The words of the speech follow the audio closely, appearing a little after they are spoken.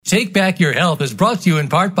Take Back Your Health is brought to you in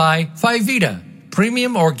part by Fivita,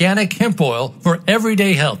 premium organic hemp oil for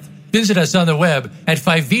everyday health. Visit us on the web at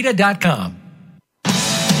fivita.com.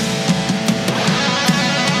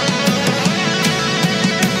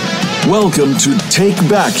 Welcome to Take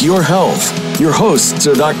Back Your Health. Your hosts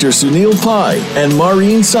are Dr. Sunil Pai and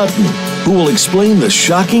Maureen Sutton, who will explain the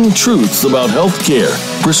shocking truths about healthcare,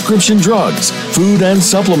 prescription drugs, food and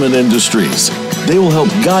supplement industries. They will help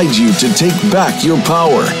guide you to take back your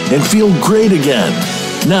power and feel great again.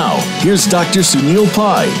 Now, here's Dr. Sunil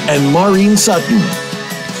Pai and Maureen Sutton.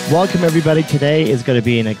 Welcome, everybody. Today is going to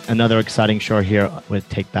be another exciting show here with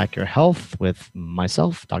Take Back Your Health with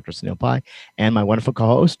myself, Dr. Sunil Pai, and my wonderful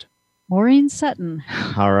co-host, Maureen Sutton.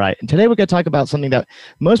 All right. And today we're going to talk about something that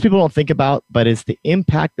most people don't think about, but it's the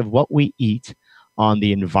impact of what we eat on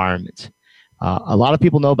the environment. A lot of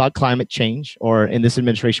people know about climate change, or in this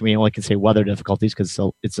administration, we only can say weather difficulties because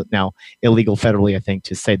it's now illegal federally, I think,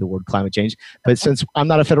 to say the word climate change. But since I'm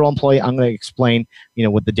not a federal employee, I'm going to explain,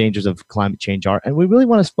 what the dangers of climate change are. And we really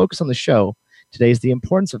want to focus on the show today is the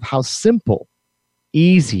importance of how simple,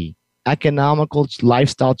 easy, economical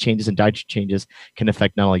lifestyle changes and dietary changes can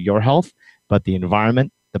affect not only your health, but the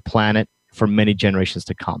environment, the planet, for many generations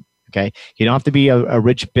to come. Okay, you don't have to be a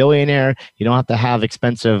rich billionaire. You don't have to have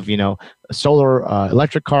expensive, solar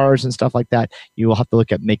electric cars and stuff like that. You will have to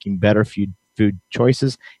look at making better food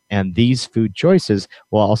choices, and these food choices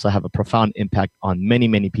will also have a profound impact on many,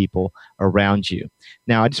 many people around you.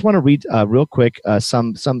 Now, I just want to read real quick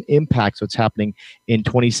some impacts what's happening in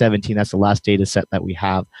 2017. That's the last data set that we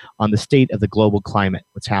have on the state of the global climate.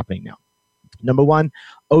 What's happening now? Number one,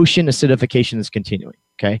 ocean acidification is continuing.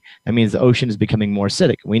 Okay, that means the ocean is becoming more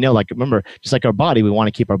acidic. We know, remember, just like our body, we want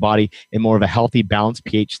to keep our body in more of a healthy, balanced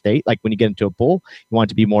pH state. Like when you get into a pool, you want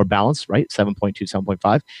it to be more balanced, right? 7.2,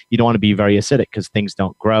 7.5. You don't want to be very acidic because things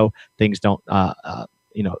don't grow, things don't,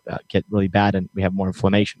 get really bad, and we have more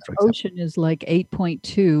inflammation. For example, Ocean is like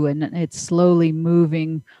 8.2, and it's slowly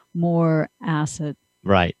moving more acid.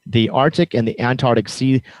 Right. The Arctic and the Antarctic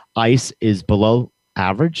sea ice is below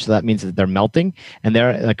average, so that means that they're melting, and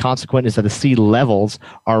the consequence is that the sea levels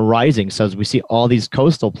are rising. So as we see, all these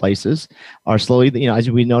coastal places are slowly, as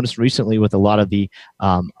we noticed recently with a lot of the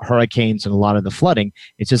hurricanes and a lot of the flooding,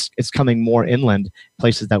 it's coming more inland,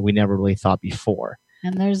 places that we never really thought before.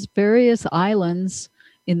 And there's various islands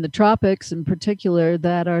in the tropics in particular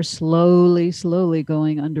that are slowly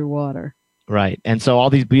going underwater. Right. And so all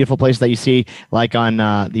these beautiful places that you see, like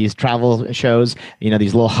on these travel shows,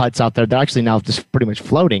 these little huts out there, they're actually now just pretty much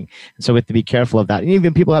floating. And so we have to be careful of that. And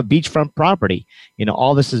even people have beachfront property.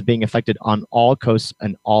 All this is being affected on all coasts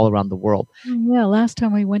and all around the world. Yeah. Last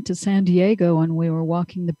time we went to San Diego and we were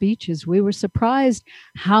walking the beaches, we were surprised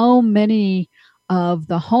how many of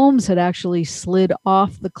the homes had actually slid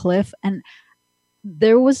off the cliff. And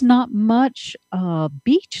there was not much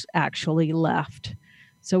beach actually left.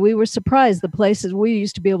 So we were surprised. The places we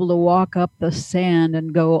used to be able to walk up the sand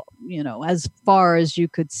and go, as far as you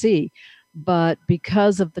could see. But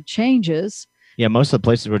because of the changes. Yeah, most of the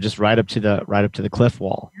places were just right up to the cliff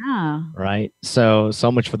wall. Yeah. Right. So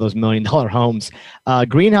much for those $1 million homes.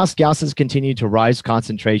 Greenhouse gases continue to rise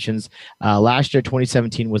concentrations. Last year,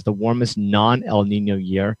 2017, was the warmest non-El Nino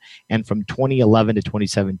year. And from 2011 to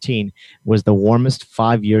 2017 was the warmest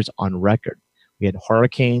 5 years on record. We had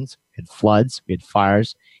hurricanes, we had floods, we had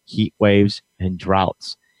fires, heat waves, and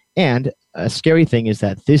droughts. And a scary thing is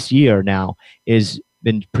that this year now is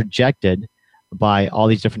been projected by all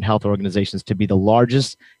these different health organizations to be the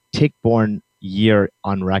largest tick-borne year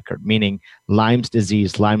on record, meaning Lyme's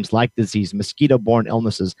disease, Lyme's-like disease, mosquito-borne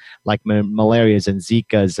illnesses like malarias and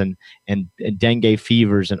Zika's and dengue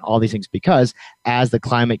fevers and all these things, because as the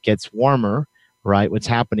climate gets warmer, right, what's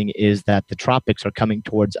happening is that the tropics are coming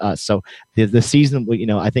towards us. So the season,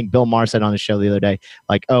 I think Bill Maher said on the show the other day,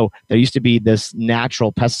 there used to be this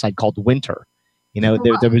natural pesticide called winter.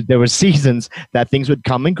 There were seasons that things would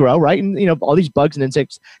come and grow, right? And, all these bugs and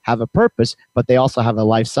insects have a purpose, but they also have a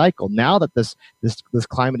life cycle. Now that this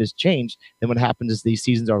climate has changed, then what happens is these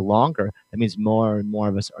seasons are longer. That means more and more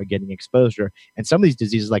of us are getting exposure. And some of these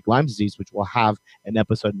diseases, like Lyme disease, which we'll have an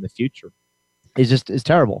episode in the future, is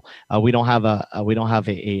terrible. We don't have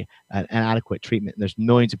an adequate treatment. There's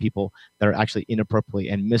millions of people that are actually inappropriately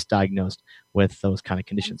and misdiagnosed with those kind of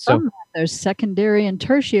conditions. So there's secondary and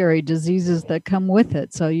tertiary diseases that come with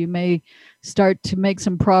it. So you may start to make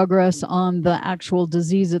some progress on the actual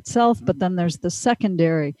disease itself, but then there's the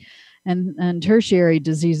secondary and tertiary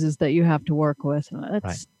diseases that you have to work with. That's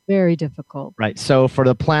right. Very difficult. Right. So for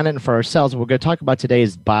the planet and for ourselves, what we're going to talk about today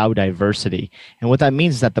is biodiversity. And what that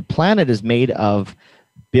means is that the planet is made of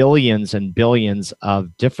billions and billions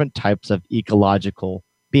of different types of ecological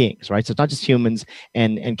beings, right? So it's not just humans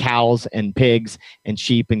and cows and pigs and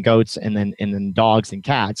sheep and goats and then dogs and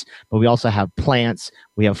cats, but we also have plants,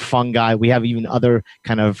 we have fungi, we have even other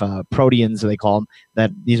kind of proteins, they call them,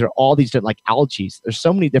 that these are all these different, like algae. There's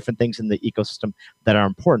so many different things in the ecosystem that are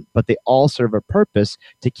important, but they all serve a purpose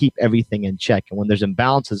to keep everything in check. And when there's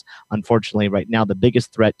imbalances, unfortunately, right now, the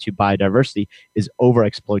biggest threat to biodiversity is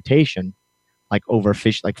overexploitation,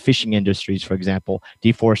 like fishing industries, for example,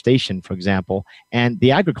 deforestation, for example, and the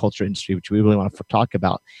agriculture industry, which we really want to talk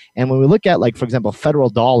about. And when we look at, like, for example, federal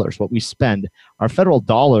dollars, what we spend, our federal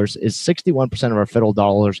dollars is 61% of our federal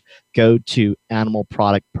dollars go to animal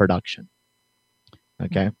product production.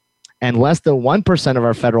 Okay. And less than 1% of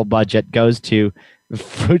our federal budget goes to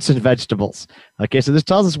fruits and vegetables. Okay. So this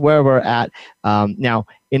tells us where we're at. Now,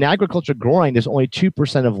 in agriculture growing, there's only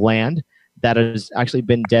 2% of land that has actually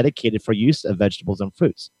been dedicated for use of vegetables and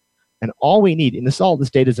fruits. And all we need, and all this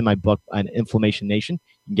data is in my book, on Inflammation Nation.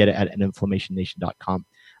 You can get it at inflammationnation.com.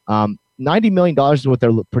 $90 million is what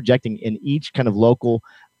they're projecting in each kind of local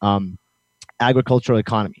agricultural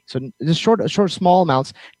economy. So just short, small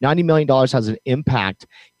amounts, $90 million has an impact,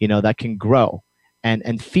 that can grow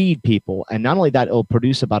and feed people. And not only that, it'll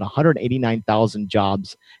produce about 189,000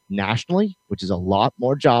 jobs nationally, which is a lot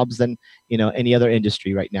more jobs than, any other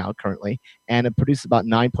industry right now currently. And it produces about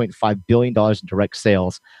 $9.5 billion in direct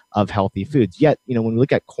sales of healthy foods. Yet, when we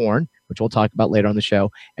look at corn, which we'll talk about later on the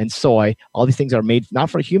show, and soy, all these things are made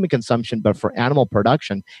not for human consumption, but for animal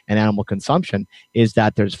production and animal consumption, is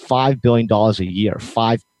that there's $5 billion a year,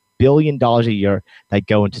 $5 billion a year that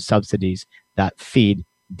go into subsidies that feed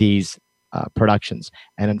these productions.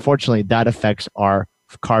 And unfortunately, that affects our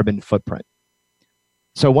carbon footprint.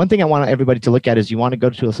 So one thing I want everybody to look at is you want to go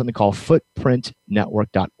to something called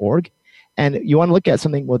footprintnetwork.org. And you want to look at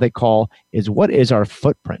something what they call is, what is our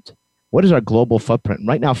footprint? What is our global footprint?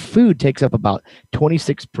 Right now, food takes up about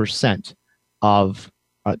 26% of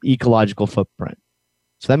our ecological footprint.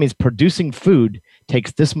 So that means producing food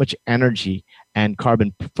takes this much energy and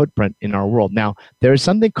carbon footprint in our world. Now, there is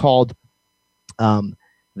something called,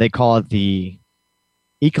 they call it the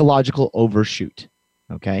ecological overshoot.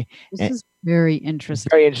 Okay. This is very interesting.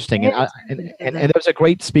 Very interesting. And there was a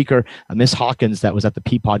great speaker, Miss Hawkins, that was at the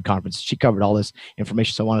Peapod conference. She covered all this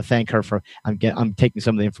information. So I want to thank her for, I'm taking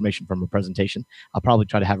some of the information from her presentation. I'll probably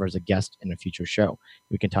try to have her as a guest in a future show.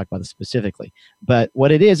 We can talk about this specifically. But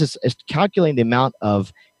what it is calculating the amount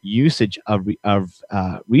of usage of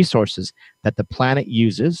resources that the planet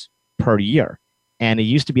uses per year. And it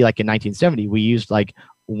used to be like in 1970, we used like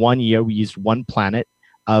 1 year, we used one planet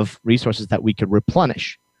of resources that we could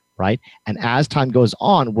replenish, right? And as time goes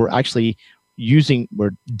on, we're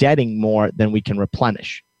debting more than we can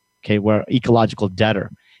replenish. Okay, we're ecological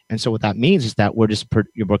debtor. And so what that means is that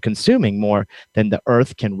we're consuming more than the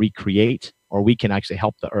earth can recreate, or we can actually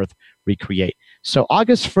help the earth recreate. So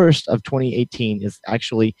August 1st of 2018 is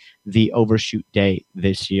actually the overshoot day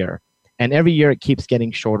this year. And every year it keeps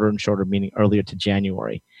getting shorter and shorter, meaning earlier to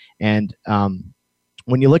January. And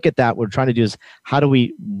when you look at that, what we're trying to do is, how do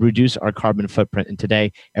we reduce our carbon footprint? And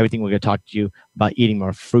today, everything we're going to talk to you about: eating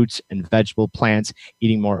more fruits and vegetable plants,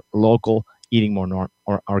 eating more local, eating more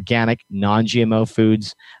organic, non-GMO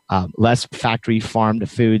foods, less factory farmed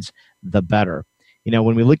foods, the better.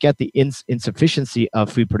 When we look at the insufficiency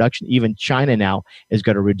of food production, even China now is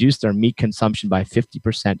going to reduce their meat consumption by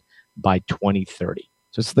 50% by 2030.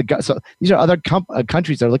 So these are other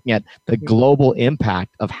countries that are looking at the global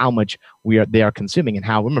impact of how much they are consuming, and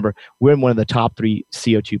how, remember, we're in one of the top 3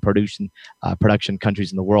 CO2 production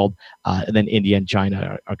countries in the world, and then India and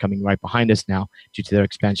China are coming right behind us now due to their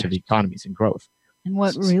expansion of economies and growth. And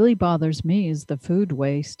what really bothers me is the food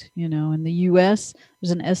waste. In the U.S.,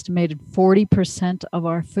 there's an estimated 40% of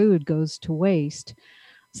our food goes to waste.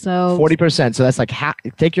 So 40%. So that's like half.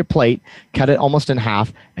 Take your plate, cut it almost in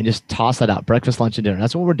half, and just toss it out. Breakfast, lunch, and dinner.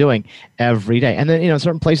 That's what we're doing every day. And then,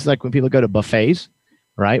 certain places, like when people go to buffets,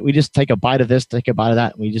 right? We just take a bite of this, take a bite of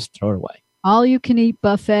that, and we just throw it away. All you can eat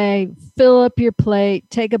buffet, fill up your plate,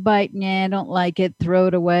 take a bite, I don't like it, throw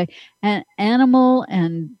it away. And animal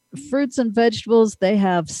and fruits and vegetables, they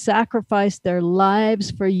have sacrificed their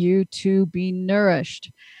lives for you to be nourished.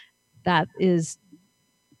 That is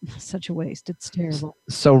such a waste. It's terrible.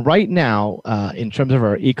 So right now, in terms of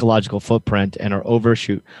our ecological footprint and our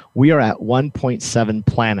overshoot, we are at 1.7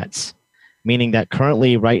 planets, meaning that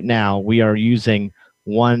currently right now we are using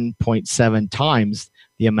 1.7 times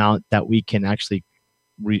the amount that we can actually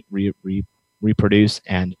reproduce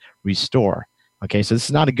and restore. Okay, so this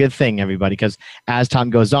is not a good thing, everybody, because as time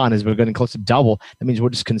goes on, as we're getting close to double, that means we're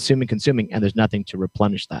just consuming, and there's nothing to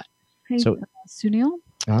replenish that. Hey, so, Sunil?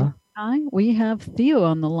 Hi, we have Theo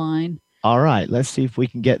on the line. All right, let's see if we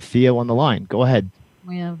can get Theo on the line. Go ahead.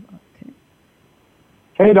 We have, okay.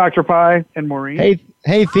 Hey, Dr. Pi and Maureen.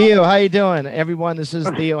 Hey, Theo, how you doing? Everyone, this is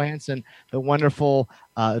Theo Hansen, the wonderful,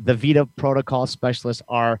 the Vita Protocol Specialist,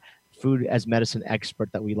 our food as medicine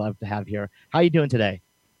expert that we love to have here. How are you doing today?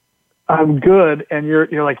 I'm good, and you're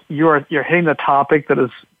hitting the topic that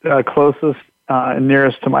is closest and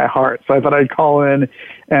nearest to my heart. So I thought I'd call in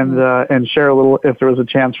and share a little, if there was a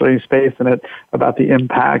chance for any space in it, about the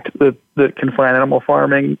impact that confined animal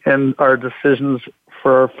farming and our decisions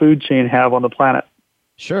for our food chain have on the planet.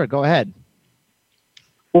 Sure, go ahead.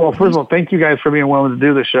 Well, first of all, thank you guys for being willing to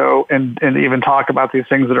do the show and even talk about these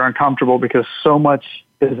things that are uncomfortable, because so much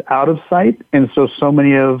is out of sight. And so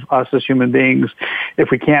many of us as human beings, if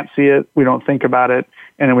we can't see it, we don't think about it,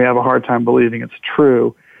 and then we have a hard time believing it's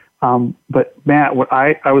true. But Matt, what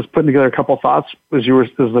I was putting together a couple of thoughts as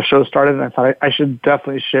the show started, and I thought I should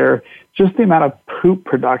definitely share just the amount of poop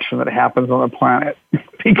production that happens on the planet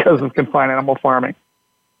because of confined animal farming.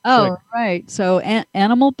 Oh, right. So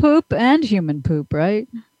animal poop and human poop, right?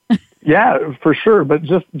 Yeah, for sure. But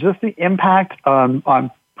just the impact on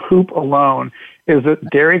poop alone is that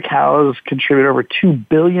dairy cows contribute over 2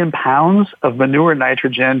 billion pounds of manure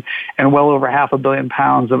nitrogen and well over 500 million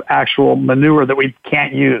pounds of actual manure that we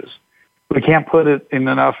can't use. We can't put it in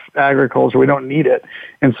enough agriculture. We don't need it.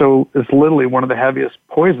 And so it's literally one of the heaviest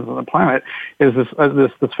poisons on the planet is this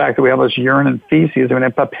fact that we have this urine and feces. I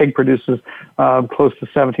mean, a pig produces close to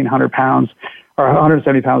 1,700 pounds, or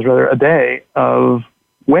 170 pounds rather, a day of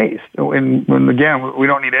waste. And again, we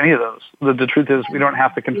don't need any of those. The truth is we don't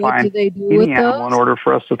have to confine any animal in order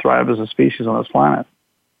for us to thrive as a species on this planet.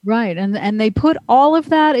 Right. And they put all of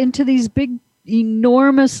that into these big,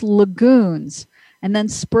 enormous lagoons and then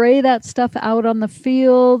spray that stuff out on the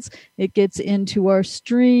fields. It gets into our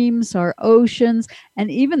streams, our oceans,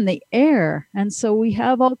 and even the air. And so we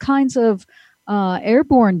have all kinds of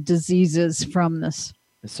airborne diseases from this.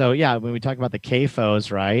 So, yeah, when we talk about the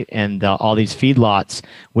CAFOs, right, and all these feedlots,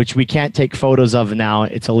 which we can't take photos of now,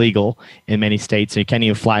 it's illegal in many states, so you can't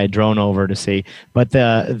even fly a drone over to see. But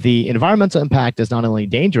the environmental impact is not only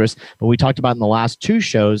dangerous, but we talked about in the last two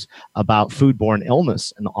shows about foodborne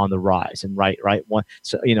illness and on the rise. And right, one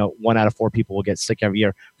out of 4 people will get sick every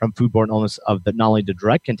year from foodborne illness of not only the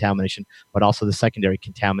direct contamination, but also the secondary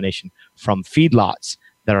contamination from feedlots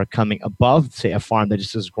that are coming above, say, a farm that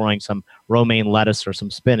just is growing some romaine lettuce or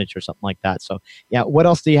some spinach or something like that. So, yeah, what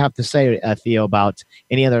else do you have to say, Theo, about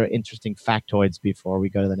any other interesting factoids before we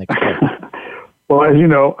go to the next break? Well, as you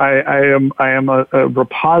know, I am a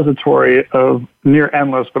repository of near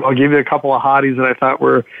endless, but I'll give you a couple of hotties that I thought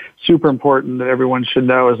were super important that everyone should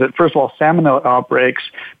know. Is that, first of all, salmonella outbreaks,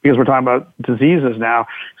 because we're talking about diseases now,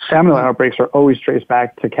 salmonella outbreaks are always traced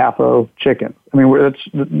back to CAFO chickens. I mean, it's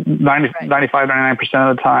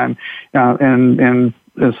 95-99% of the time, in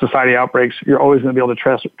society outbreaks, you're always going to be able to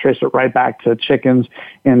trace it right back to chickens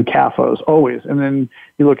and CAFOs, always. And then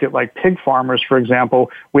you look at like pig farmers, for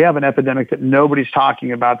example, we have an epidemic that nobody's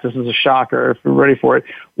talking about. This is a shocker if you're ready for it.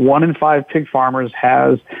 1 in 5 pig farmers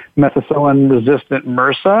has methicillin-resistant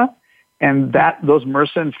MRSA, and those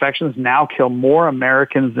MRSA infections now kill more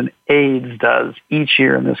Americans than AIDS does each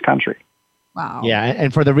year in this country. Wow. Yeah,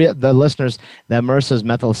 and for the listeners, the MRSA is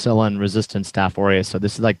methicillin-resistant Staph aureus. So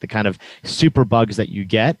this is like the kind of super bugs that you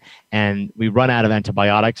get, and we run out of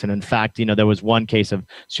antibiotics. And in fact, there was one case of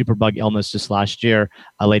super bug illness just last year.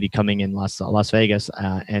 A lady coming in Las Vegas,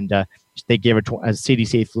 and they gave her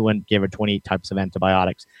CDC flew in, gave her 28 types of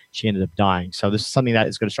antibiotics. She ended up dying. So this is something that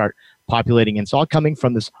is going to start populating, and it's all coming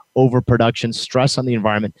from this overproduction, stress on the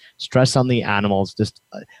environment, stress on the animals, just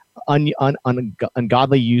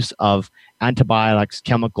ungodly use of antibiotics,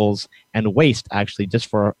 chemicals, and waste, actually, just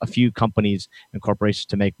for a few companies and corporations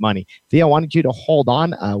to make money. Theo, I wanted you to hold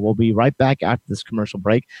on. We'll be right back after this commercial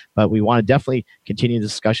break, but we want to definitely continue the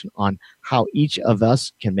discussion on how each of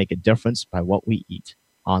us can make a difference by what we eat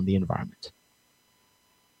on the environment.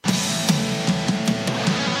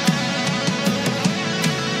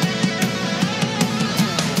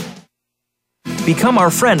 Become our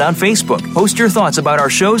friend on Facebook. Post your thoughts about our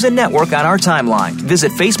shows and network on our timeline.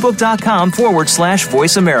 Visit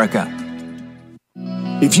Facebook.com/Voice America.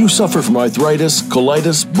 If you suffer from arthritis,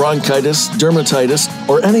 colitis, bronchitis, dermatitis,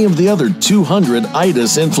 or any of the other 200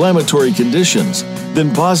 itis inflammatory conditions,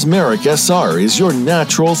 then Bosmeric SR is your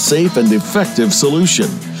natural, safe, and effective solution,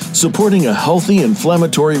 supporting a healthy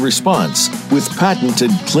inflammatory response with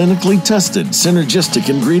patented, clinically tested synergistic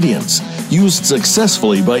ingredients used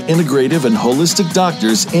successfully by integrative and holistic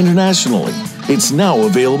doctors internationally. It's now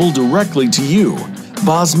available directly to you.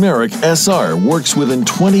 Bosmeric SR works within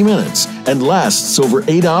 20 minutes and lasts over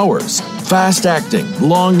 8 hours, fast-acting,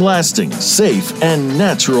 long-lasting, safe, and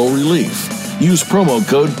natural relief. Use promo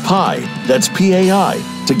code PAI, that's P-A-I,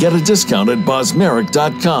 to get a discount at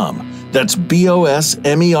bosmeric.com. That's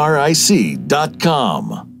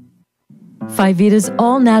BOSMERIC.com. Phyvita's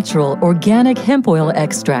all-natural organic hemp oil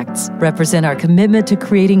extracts represent our commitment to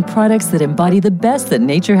creating products that embody the best that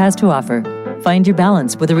nature has to offer. Find your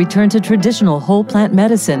balance with a return to traditional whole plant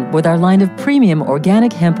medicine with our line of premium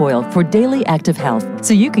organic hemp oil for daily active health,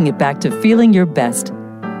 so you can get back to feeling your best.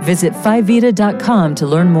 Visit Phyvita.com to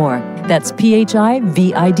learn more. That's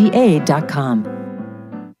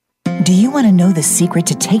PHIVIDA.com. Do you want to know the secret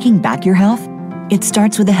to taking back your health? It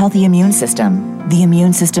starts with a healthy immune system. The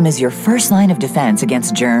immune system is your first line of defense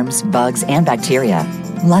against germs, bugs, and bacteria.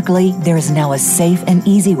 Luckily, there is now a safe and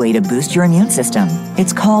easy way to boost your immune system.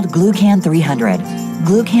 It's called Glucan 300.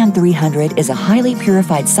 Glucan 300 is a highly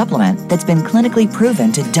purified supplement that's been clinically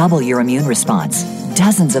proven to double your immune response.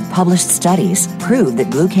 Dozens of published studies prove that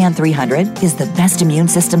Glucan 300 is the best immune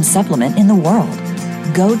system supplement in the world.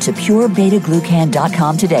 Go to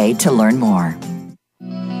purebetaglucan.com today to learn more.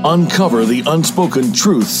 Uncover the unspoken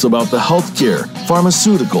truths about the healthcare,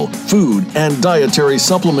 pharmaceutical, food, and dietary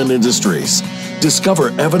supplement industries. Discover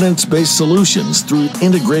evidence-based solutions through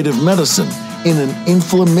integrative medicine in an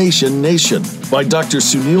inflammation nation by Dr.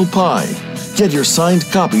 Sunil Pai. Get your signed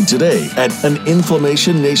copy today at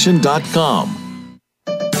aninflammationnation.com.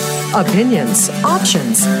 Opinions,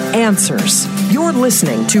 options, answers. You're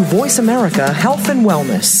listening to Voice America Health and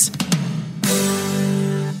Wellness.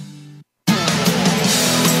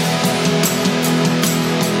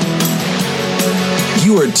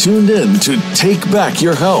 You are tuned in to Take Back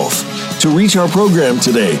Your Health. To reach our program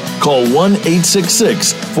today, call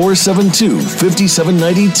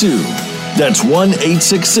 1-866-472-5792. That's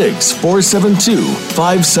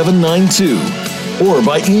 1-866-472-5792. Or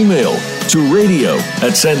by email to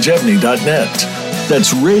radio@sanjevani.net.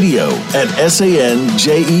 That's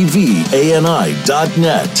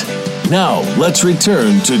radio@sanjevani.net. Now, let's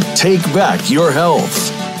return to Take Back Your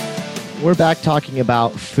Health. We're back talking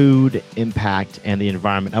about food impact and the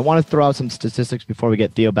environment. I want to throw out some statistics before we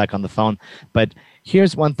get Theo back on the phone. But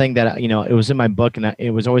here's one thing that, it was in my book and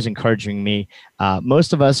it was always encouraging me.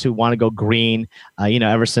 Most of us who want to go green,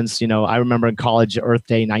 ever since, I remember in college, Earth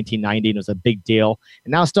Day 1990, and it was a big deal.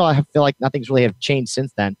 And now still, I feel like nothing's really have changed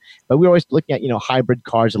since then. But we're always looking at, hybrid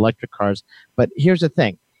cars, electric cars. But here's the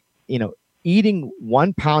thing, eating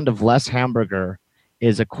 1 pound of less hamburger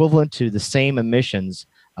is equivalent to the same emissions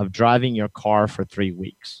of driving your car for 3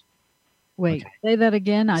 weeks. Wait, say that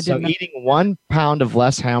again. So eating 1 pound of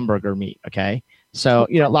less hamburger meat. Okay. So,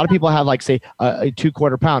 a lot of people have say 2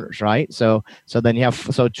 quarter pounders, right? So then you have,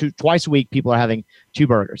 twice a week, people are having 2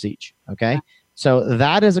 burgers each. Okay. So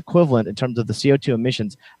that is equivalent in terms of the CO2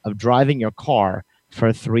 emissions of driving your car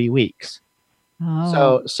for 3 weeks.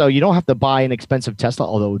 Oh. So you don't have to buy an expensive Tesla,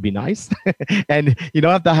 although it would be nice, and you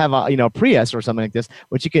don't have to have a Prius or something like this.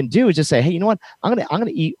 What you can do is just say, hey, you know what? I'm gonna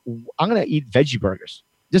eat veggie burgers.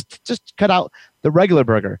 Just cut out the regular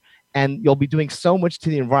burger, and you'll be doing so much to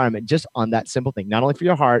the environment just on that simple thing. Not only for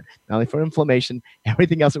your heart, not only for inflammation,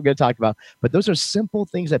 everything else that we're going to talk about, but those are simple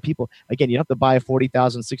things that people. Again, you don't have to buy a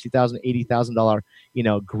 $40,000, $60,000, $80,000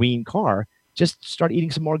 green car. Just start eating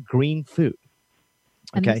some more green food.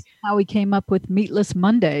 And Okay. this is how we came up with Meatless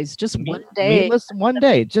Mondays. Just one day. Meatless one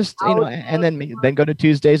day. Just and then go to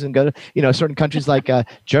Tuesdays and go to certain countries like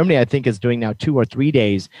Germany. I think is doing now 2 or 3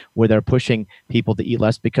 days where they're pushing people to eat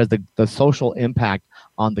less because the social impact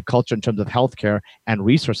on the culture in terms of healthcare and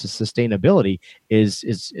resources sustainability is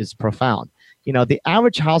profound. The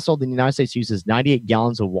average household in the United States uses 98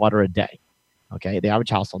 gallons of water a day. Okay, the average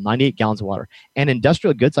household, 98 gallons of water. And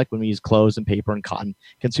industrial goods, like when we use clothes and paper and cotton,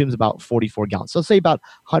 consumes about 44 gallons. So say about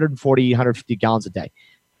 140, 150 gallons a day.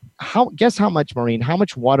 Guess how much, Maureen, how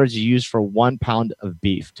much water is used for 1 pound of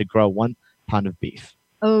beef, to grow 1 pound of beef?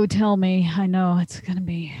 Oh, tell me. I know it's going to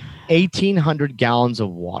be 1,800 gallons of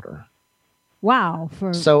water. wow.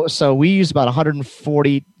 So we use about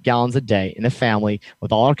 140 gallons a day in a family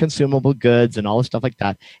with all our consumable goods and all the stuff like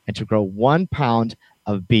that. And to grow 1 pound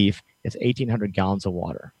of beef, it's 1,800 gallons of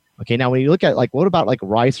water. Okay, now when you look at what about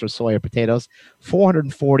rice or soy or potatoes?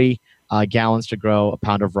 440 gallons to grow a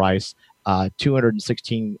pound of rice,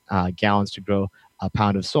 216 gallons to grow a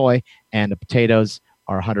pound of soy, and the potatoes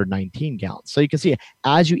are 119 gallons. So you can see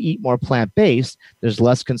as you eat more plant-based, there's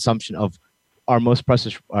less consumption of our most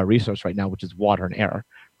precious resource right now, which is water and air,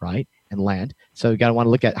 right, and land. So you got to want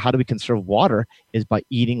to look at how do we conserve water is by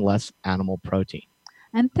eating less animal protein.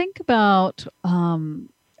 And think about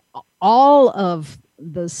all of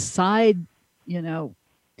the side,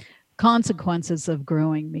 consequences of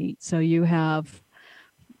growing meat. So you have,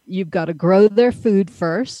 you've got to grow their food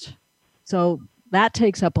first. So that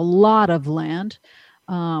takes up a lot of land.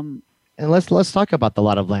 And let's talk about the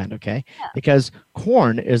lot of land, okay? Yeah. Because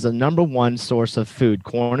corn is the number one source of food,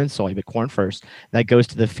 corn and soy, but corn first, that goes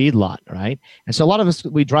to the feedlot, right? And so a lot of us,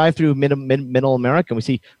 we drive through middle America and we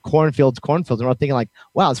see cornfields, and we're thinking like,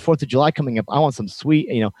 wow, it's 4th of July coming up. I want some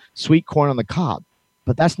sweet corn on the cob.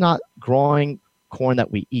 But that's not growing corn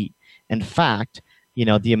that we eat. In fact,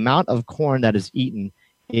 the amount of corn that is eaten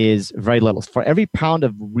is very little. For every pound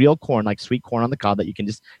of real corn, like sweet corn on the cob that you can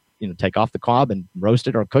just take off the cob and roast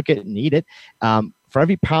it or cook it and eat it. For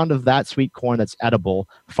every pound of that sweet corn that's edible,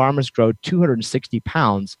 farmers grow 260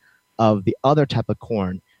 pounds of the other type of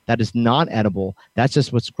corn that is non-edible. That's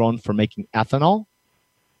just what's grown for making ethanol,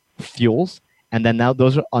 fuels, and then now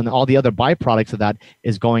those are on all the other byproducts of that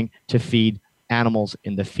is going to feed animals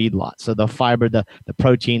in the feedlot. So the fiber, the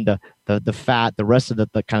protein, the fat, the rest of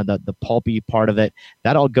the kind of the pulpy part of it,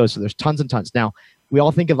 that all goes. So there's tons and tons. Now, we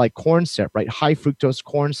all think of like corn syrup, right? High fructose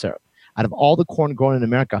corn syrup. Out of all the corn grown in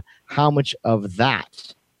America, how much of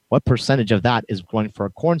that, what percentage of that is going for a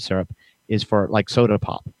corn syrup is for like soda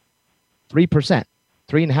pop? 3%,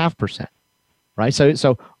 3.5%, right?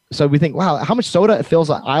 So we think, wow, how much soda fills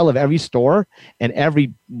the aisle of every store and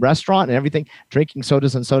every restaurant and everything, drinking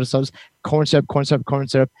sodas and sodas, corn syrup,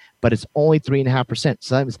 but it's only 3.5%.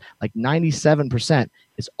 So that was like 97%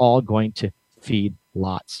 is all going to feed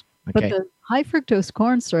lots. Okay. But the high fructose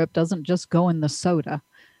corn syrup doesn't just go in the soda.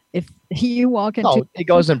 If you walk into it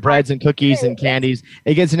goes in breads and cookies and candies.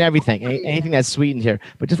 It gets in everything, anything that's sweetened here.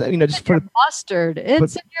 But just for mustard,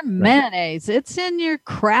 it's in your mayonnaise, it's in your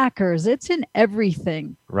crackers, it's in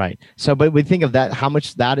everything. Right. So, but we think of that, how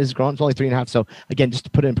much that is grown. It's only 3.5. So again, just to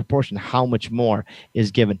put it in proportion, how much more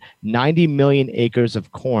is given? 90 million acres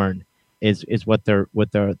of corn is what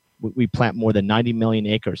we plant more than 90 million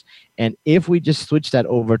acres. And if we just switch that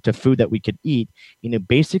over to food that we could eat,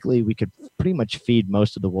 basically we could pretty much feed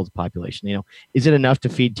most of the world's population. Is it enough to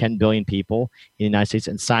feed 10 billion people in the United States?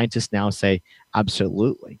 And scientists now say,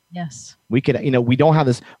 absolutely. Yes. We could, we don't have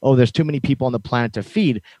this, there's too many people on the planet to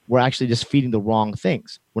feed. We're actually just feeding the wrong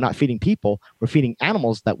things. We're not feeding people. We're feeding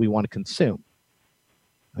animals that we want to consume.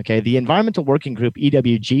 Okay, the Environmental Working Group,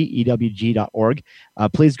 ewg.org,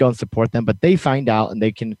 please go and support them. But they find out and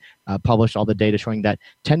they can publish all the data showing that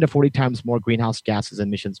 10 to 40 times more greenhouse gases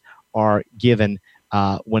emissions are given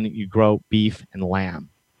when you grow beef and lamb.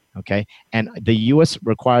 Okay, and the U.S.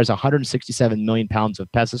 requires 167 million pounds of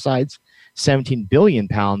pesticides, 17 billion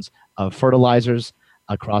pounds of fertilizers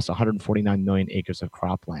across 149 million acres of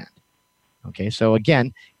cropland. Okay, so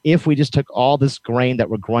again, if we just took all this grain that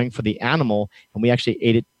we're growing for the animal and we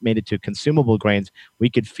actually made it to consumable grains, we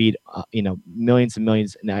could feed millions and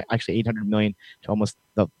millions, and actually 800 million to almost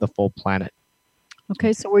the full planet.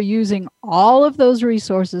 Okay, so we're using all of those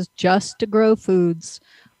resources just to grow foods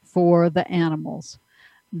for the animals.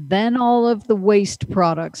 Then all of the waste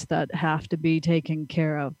products that have to be taken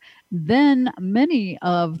care of. Then many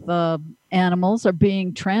of the animals are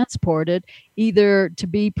being transported either to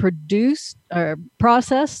be produced or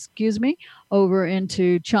processed, over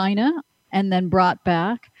into China and then brought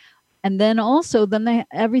back. And then also,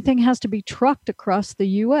 everything has to be trucked across the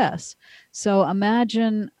U.S. So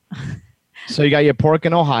imagine... So you got your pork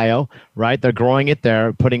in Ohio, right? They're growing it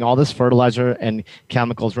there, putting all this fertilizer and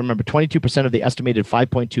chemicals. Remember, 22% of the estimated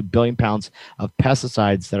 5.2 billion pounds of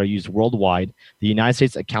pesticides that are used worldwide. The United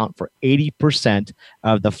States account for 80%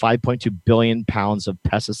 of the 5.2 billion pounds of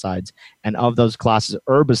pesticides. And of those classes,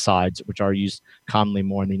 herbicides, which are used commonly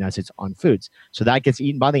more in the United States on foods. So that gets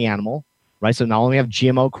eaten by the animal, right? So not only have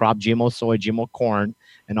GMO crop, GMO soy, GMO corn,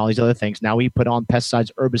 and all these other things. Now we put on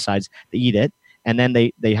pesticides, herbicides, they eat it. And then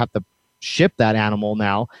they have to ship that animal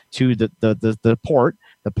now to the port.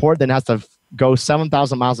 The port then has to go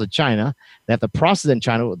 7,000 miles to China. They have to process it in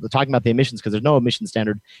China. They're talking about the emissions because there's no emission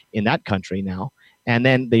standard in that country now. And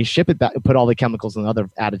then they ship it back, put all the chemicals and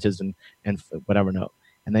other additives and whatever note.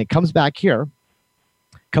 And then it comes back here,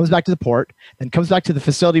 comes back to the port, then comes back to the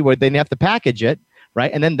facility where they have to package it,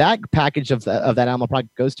 right? And then that package of that animal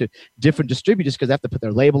product goes to different distributors because they have to put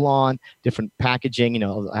their label on, different packaging,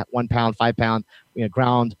 1 pound, 5 pound,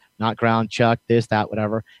 ground, not ground, chuck, this, that,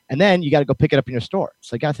 whatever. And then you got to go pick it up in your store.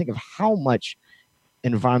 So you got to think of how much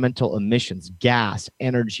environmental emissions, gas,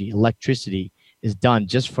 energy, electricity is done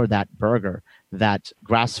just for that burger, that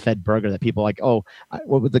grass-fed burger that people like,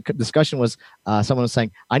 what the discussion was, someone was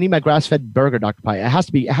saying, I need my grass-fed burger, Dr. Pai. It has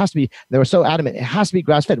to be, they were so adamant, it has to be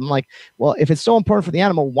grass-fed. I'm like, well, if it's so important for the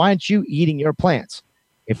animal, why aren't you eating your plants?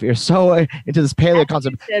 if you're so into this paleo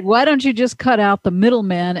concept, said, why don't you just cut out the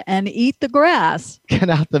middleman and eat the grass? Cut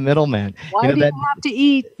out the middleman. Why do you have to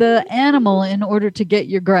eat the animal in order to get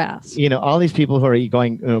your grass? All these people who are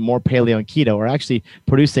going more paleo and keto are actually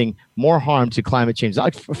producing more harm to climate change.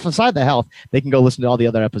 Aside the health, they can go listen to all the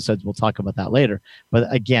other episodes. We'll talk about that later.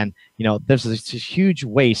 But again, there's this huge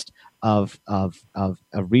waste of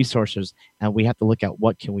resources, and we have to look at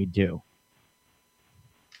what can we do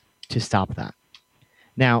to stop that.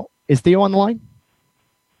 Now, is Theo on the line?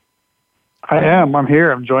 I am. I'm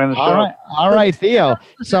here. I'm joining the show. All right, Theo.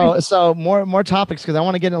 So more topics, because I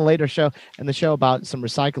want to get in a later show about some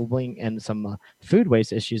recycling and some food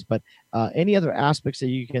waste issues. But any other aspects that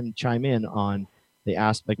you can chime in on the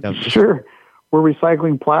aspect of? Sure. We're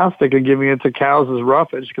recycling plastic and giving it to cows as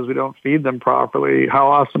roughage because we don't feed them properly. How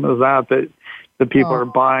awesome is that the people are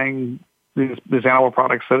buying these animal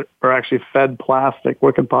products that are actually fed plastic?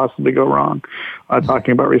 What could possibly go wrong?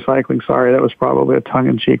 Talking about recycling, sorry, that was probably a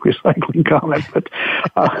tongue-in-cheek recycling comment, but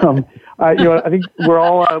I think we're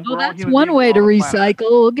all. That's one way to recycle.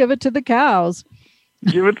 We'll give it to the cows.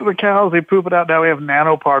 Give it to the cows. They poop it out. Now we have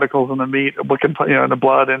nanoparticles in the meat, in the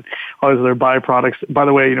blood, and all these other byproducts. By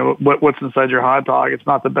the way, what's inside your hot dog? It's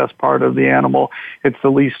not the best part of the animal. It's the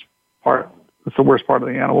least part. It's the worst part of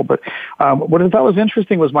the animal. But what I thought was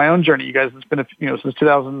interesting was my own journey. You guys, it's been since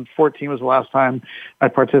 2014 was the last time I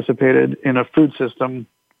participated in a food system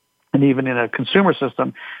and even in a consumer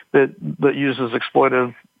system that uses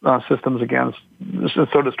exploitive systems against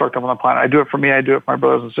so destructive on the planet. I do it for me. I do it for my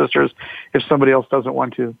brothers and sisters. If somebody else doesn't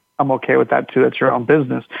want to, I'm okay with that too. That's your own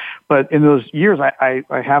business. But in those years, I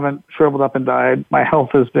haven't shriveled up and died. My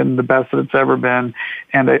health has been the best that it's ever been,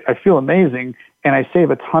 and I feel amazing. And I save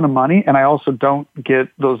a ton of money, and I also don't get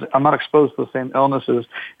I'm not exposed to the same illnesses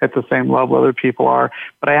at the same level other people are.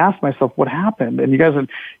 But I asked myself, what happened? And you guys, in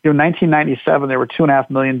 1997, there were 2.5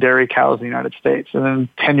 million dairy cows in the United States. And then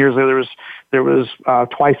 10 years later, there was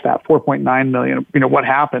twice that, 4.9 million. What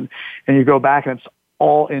happened? And you go back, and it's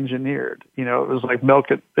all engineered. It was like milk,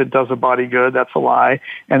 it does a body good. That's a lie.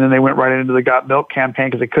 And then they went right into the Got Milk campaign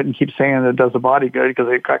because they couldn't keep saying that it does a body good because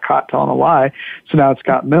they got caught telling a lie. So now it's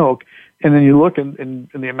Got Milk. And then you look in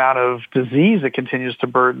the amount of disease that continues to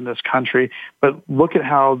burden this country, but look at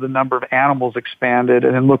how the number of animals expanded,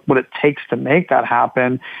 and then look what it takes to make that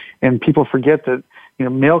happen. And people forget that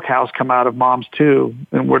male cows come out of moms too,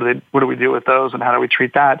 and what do we do with those, and how do we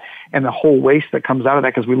treat that, and the whole waste that comes out of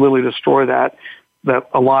that, because we literally destroy that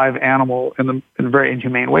alive animal in very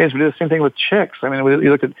inhumane ways. We do the same thing with chicks. I mean,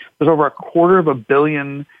 you look at there's over 250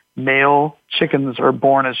 million male chickens are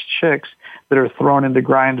born as chicks that are thrown into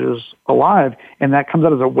grinders alive, and that comes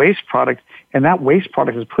out as a waste product, and that waste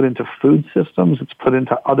product is put into food systems, it's put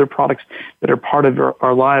into other products that are part of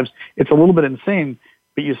our lives. It's a little bit insane,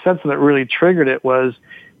 but you said something that really triggered it was,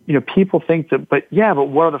 people think that, but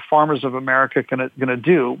what are the farmers of America gonna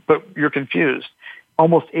do? But you're confused.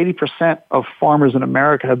 Almost 80% of farmers in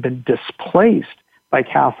America have been displaced by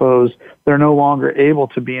CAFOs. They're no longer able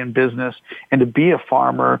to be in business and to be a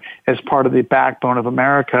farmer as part of the backbone of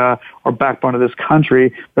America or backbone of this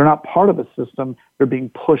country. They're not part of the system. They're being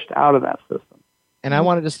pushed out of that system. And I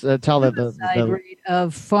want to just tell that the rate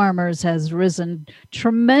of farmers has risen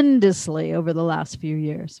tremendously over the last few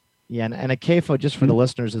years. Yeah, and a CAFO, just for the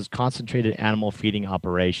listeners, is concentrated animal feeding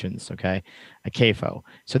operations, okay? A CAFO.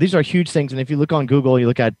 So these are huge things, and if you look on Google, you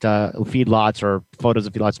look at feedlots or photos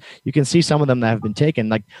of feedlots, you can see some of them that have been taken.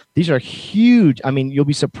 Like, these are huge. I mean, you'll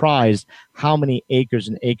be surprised how many acres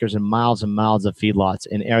and acres and miles of feedlots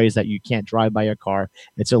in areas that you can't drive by your car.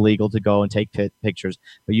 It's illegal to go and take pictures,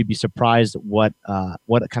 but you'd be surprised what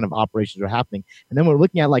kind of operations are happening. And then we're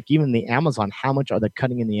looking at, like, even the Amazon. How much are they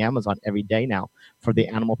cutting in the Amazon every day now for the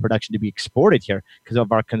animal production to be exported here because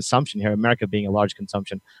of our consumption here, America being a large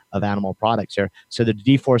consumption of animal products here. So the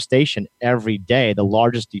deforestation every day, the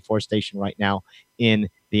largest deforestation right now in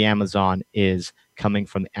the Amazon is coming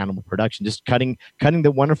from the animal production, just cutting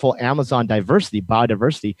the wonderful Amazon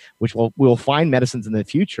biodiversity, which we'll find medicines in the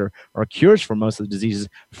future or cures for most of the diseases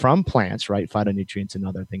from plants, right? Phytonutrients and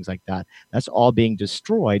other things like that. That's all being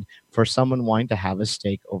destroyed for someone wanting to have a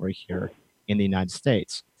stake over here in the United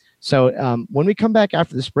States. So when we come back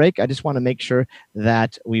after this break, I just want to make sure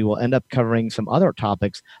that we will end up covering some other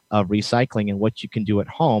topics of recycling and what you can do at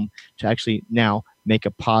home to actually now make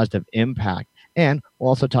a positive impact. And we'll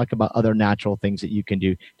also talk about other natural things that you can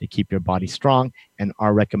do to keep your body strong and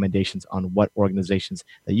our recommendations on what organizations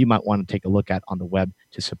that you might want to take a look at on the web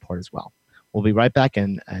to support as well. We'll be right back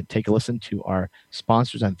and take a listen to our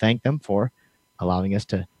sponsors and thank them for allowing us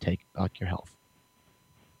to take back your health.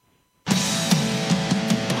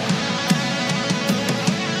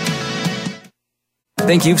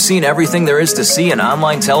 Think you've seen everything there is to see in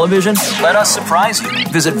online television? Let us surprise you.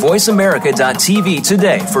 Visit voiceamerica.tv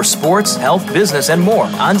today for sports, health, business, and more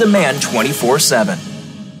on demand 24/7.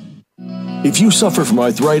 If you suffer from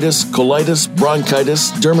arthritis, colitis,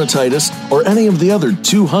 bronchitis, dermatitis, or any of the other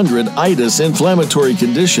 200 itis inflammatory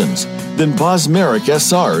conditions, then Bosmeric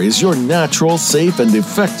SR is your natural, safe, and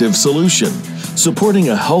effective solution, supporting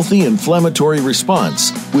a healthy inflammatory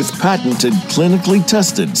response with patented, clinically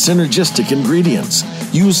tested synergistic ingredients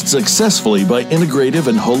used successfully by integrative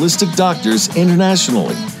and holistic doctors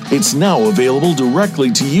internationally. It's now available directly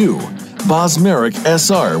to you. Bosmeric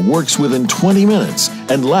SR works within 20 minutes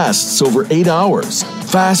and lasts over 8 hours.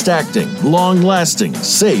 Fast-acting, long-lasting,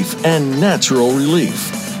 safe, and natural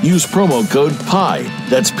relief. Use promo code PI,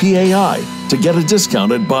 that's P-A-I, to get a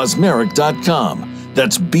discount at bosmeric.com.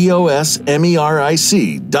 That's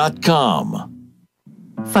BOSMERIC.com.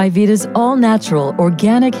 Phyvita's all-natural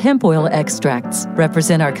organic hemp oil extracts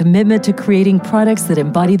represent our commitment to creating products that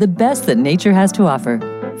embody the best that nature has to offer.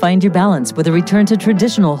 Find your balance with a return to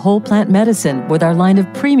traditional whole plant medicine with our line of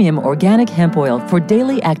premium organic hemp oil for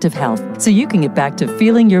daily active health, so you can get back to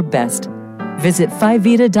feeling your best. Visit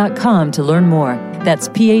Phyvita.com to learn more. That's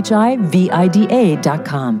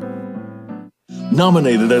PHIVIDA.com.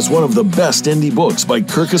 Nominated as one of the best indie books by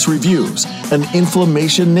Kirkus Reviews, An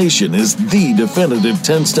Inflammation Nation is the definitive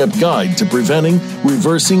 10-step guide to preventing,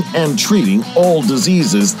 reversing, and treating all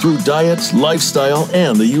diseases through diet, lifestyle,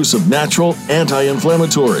 and the use of natural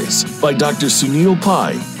anti-inflammatories by Dr. Sunil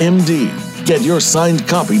Pai, MD. Get your signed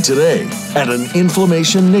copy today at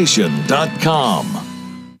aninflammationnation.com.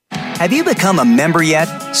 Have you become a member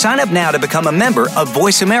yet? Sign up now to become a member of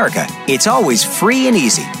Voice America. It's always free and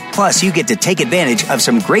easy. Plus, you get to take advantage of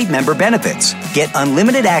some great member benefits. Get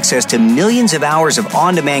unlimited access to millions of hours of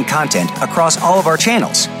on-demand content across all of our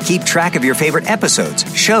channels. Keep track of your favorite episodes,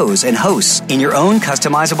 shows, and hosts in your own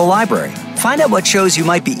customizable library. Find out what shows you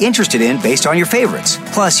might be interested in based on your favorites.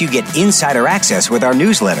 Plus, you get insider access with our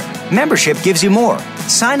newsletter. Membership gives you more.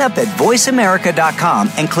 Sign up at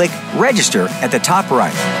voiceamerica.com and click register at the top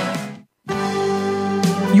right.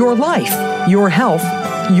 Your life, your health,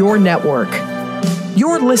 your network.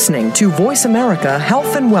 You're listening to Voice America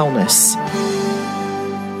Health and Wellness.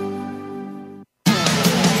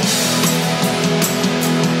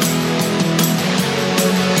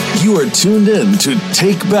 You are tuned in to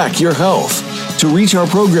Take Back Your Health. To reach our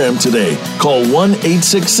program today, call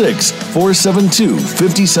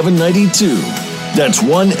 1-866-472-5792. That's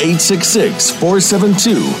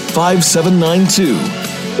 1-866-472-5792.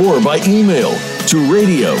 Or by email to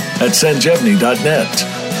radio@sanjevani.net.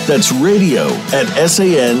 That's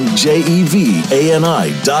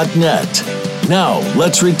radio@sanjevani.net. Now,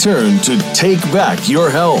 let's return to Take Back Your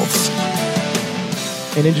Health.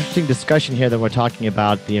 An interesting discussion here that we're talking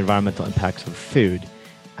about the environmental impacts of food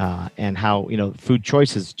and how, food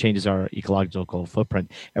choices changes our ecological footprint.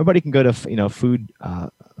 Everybody can go to,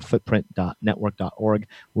 foodfootprint.network.org,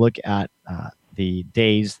 look at the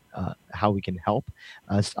days, how we can help.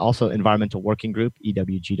 Also, Environmental Working Group,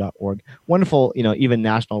 EWG.org. Wonderful, even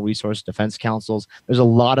National Resource Defense Councils. There's a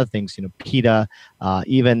lot of things, PETA,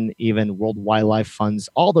 even World Wildlife Funds,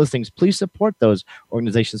 all those things. Please support those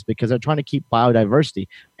organizations because they're trying to keep biodiversity,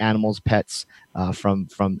 animals, pets, from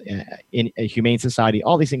in a humane society.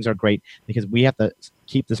 All these things are great because we have to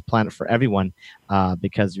keep this planet for everyone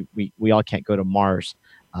because we all can't go to Mars.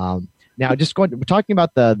 Now, we're talking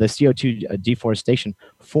about the CO2 deforestation.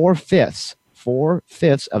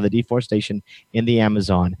 4/5 of the deforestation in the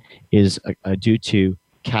Amazon is due to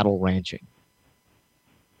cattle ranching.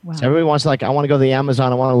 Wow. So everybody wants I want to go to the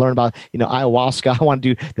Amazon. I want to learn about, ayahuasca. I want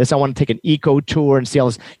to do this. I want to take an eco tour and see all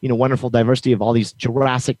this, wonderful diversity of all these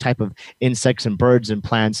Jurassic type of insects and birds and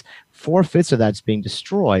plants. 4/5 of that's being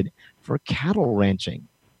destroyed for cattle ranching.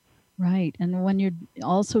 Right. And when you're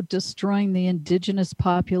also destroying the indigenous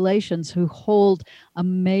populations who hold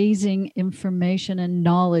amazing information and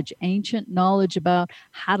knowledge, ancient knowledge about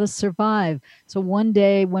how to survive. So one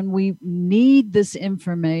day when we need this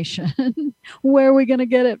information, where are we going to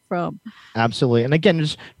get it from? Absolutely. And again,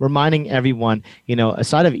 just reminding everyone,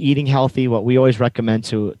 aside of eating healthy, what we always recommend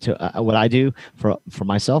to what I do for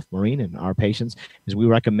myself, Maureen, and our patients is we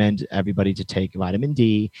recommend everybody to take vitamin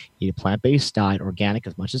D, eat a plant-based diet, organic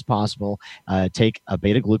as much as possible, take a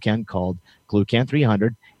beta-glucan called Glucan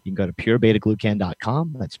 300. You can go to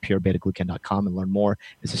purebetaglucan.com. That's purebetaglucan.com and learn more.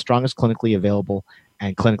 It's the strongest clinically available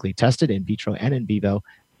and clinically tested in vitro and in vivo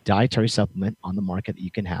dietary supplement on the market that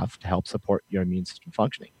you can have to help support your immune system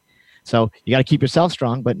functioning. So you got to keep yourself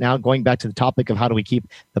strong. But now going back to the topic of how do we keep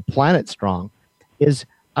the planet strong is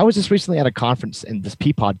I was just recently at a conference, in this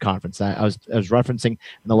Peapod conference. I was referencing in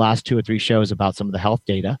the last 2 or 3 shows about some of the health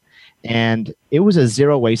data, and it was a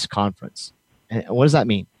zero waste conference. And what does that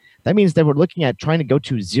mean? That means they were looking at trying to go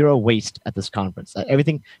to zero waste at this conference.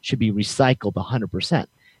 Everything should be recycled 100%.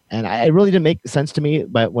 And it really didn't make sense to me.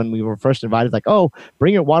 But when we were first invited, like, oh,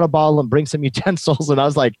 bring your water bottle and bring some utensils. And I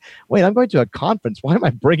was like, wait, I'm going to a conference. Why am I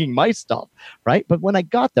bringing my stuff? Right. But when I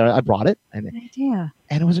got there, I brought it. And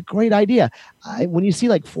it was a great idea. When you see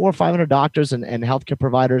like 400 or 500 doctors and healthcare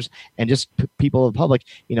providers and just people in the public,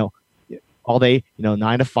 all day,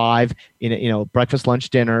 9 to 5, breakfast, lunch,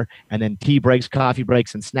 dinner, and then tea breaks, coffee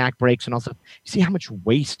breaks, and snack breaks, and also you see how much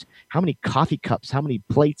waste, how many coffee cups, how many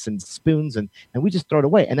plates and spoons, and we just throw it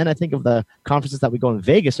away. And then I think of the conferences that we go in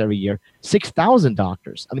Vegas every year, 6,000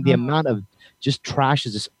 doctors. I mean, the amount of just trash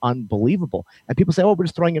is just unbelievable. And people say, oh, we're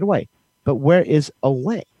just throwing it away. But where is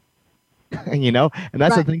away? And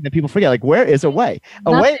that's the thing that people forget. Like, where is away?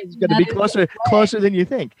 Away is going to be closer than you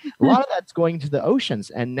think. A lot of that's going to the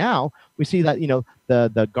oceans, and now we see that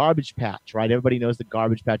the garbage patch, right? Everybody knows the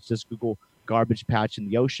garbage patch. Just Google garbage patch in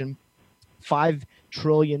the ocean. 5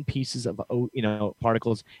 trillion pieces of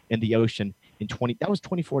particles in the ocean that was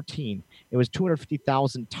 2014. It was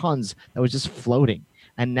 250,000 tons that was just floating.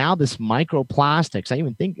 And now this microplastics, I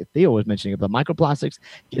even think Theo was mentioning it, but microplastics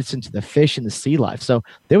gets into the fish and the sea life. So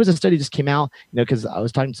there was a study just came out, because I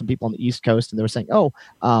was talking to some people on the East Coast, and they were saying,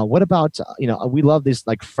 what about, we love these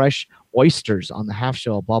like fresh oysters on the half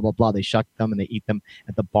shell, blah, blah, blah. They shuck them and they eat them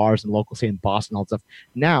at the bars and local, say in Boston, all that stuff.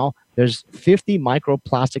 Now there's 50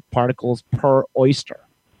 microplastic particles per oyster.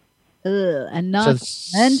 And not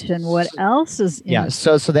to mention what else is in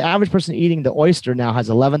so the average person eating the oyster now has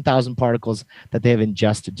 11,000 particles that they have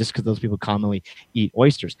ingested, just because those people commonly eat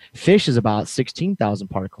oysters. Fish is about 16,000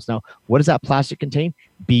 particles. Now, what does that plastic contain?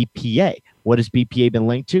 BPA. What has BPA been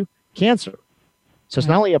linked to? Cancer. So it's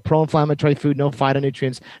not only a pro-inflammatory food, no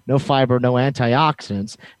phytonutrients, no fiber, no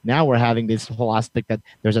antioxidants. Now we're having this whole aspect that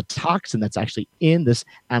there's a toxin that's actually in this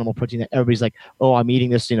animal protein that everybody's like, oh, I'm eating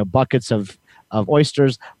this, buckets of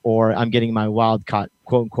oysters, or I'm getting my wild caught,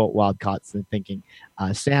 quote unquote, wild caught, thinking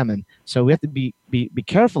salmon. So we have to be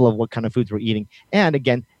careful of what kind of foods we're eating. And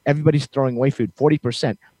again, everybody's throwing away food.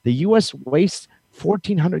 40%. The U.S. wastes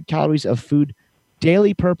 1,400 calories of food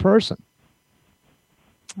daily per person.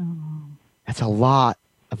 That's a lot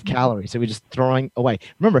of calories that we're just throwing away.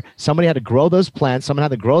 Remember, somebody had to grow those plants, someone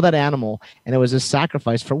had to grow that animal, and it was a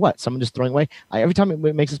sacrifice for what? Someone just throwing away. Every time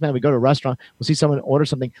it makes us mad, we go to a restaurant, we'll see someone order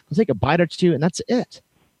something, we'll take a bite or two, and that's it.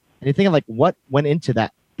 And you think of like what went into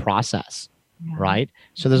that process, right?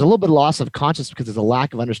 So there's a little bit of loss of consciousness because there's a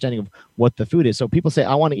lack of understanding of what the food is. So people say,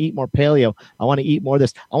 I want to eat more paleo, I want to eat more of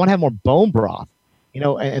this, I want to have more bone broth.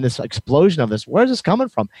 And this explosion of this, where is this coming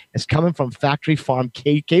from? It's coming from factory farm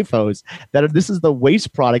CAFOs this is the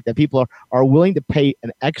waste product that people are willing to pay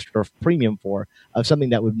an extra premium for, of something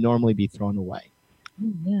that would normally be thrown away.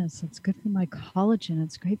 Oh, yes, it's good for my collagen.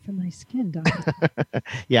 It's great for my skin, doctor.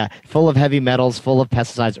 Yeah, full of heavy metals, full of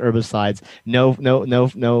pesticides, herbicides, no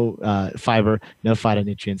fiber, no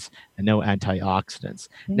phytonutrients, and no antioxidants.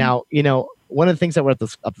 Now, one of the things that were at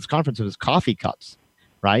this conference was coffee cups.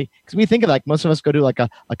 Right? Because we think of like most of us go to like a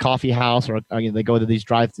coffee house or they go to these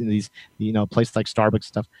drive-through, these places like Starbucks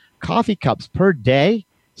stuff. Coffee cups per day,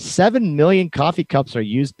 7 million coffee cups are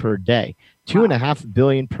used per day, 2.5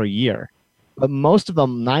 billion per year. But most of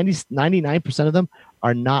them, 99% of them,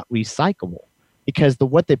 are not recyclable. Because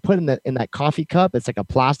what they put in that coffee cup, it's like a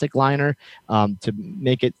plastic liner to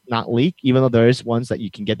make it not leak, even though there is ones that you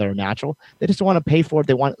can get that are natural. They just don't want to pay for it.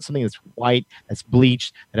 They want something that's white, that's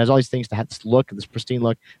bleached, that has all these things to have this look, this pristine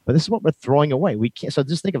look. But this is what we're throwing away. We can't. So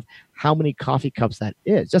just think of how many coffee cups that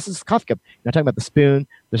is. Just this coffee cup. You're not talking about the spoon,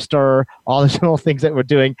 the stir, all these little things that we're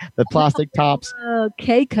doing, the plastic tops.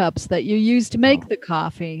 K-cups that you use to make the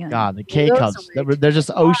coffee. God, the K-cups. They're just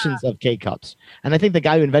oceans of K-cups. And I think the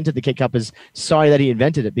guy who invented the K-cup is sorry that he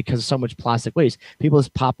invented it because of so much plastic waste. People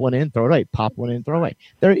just pop one in, throw it away, pop one in, throw it away.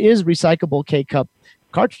 There is recyclable K-cup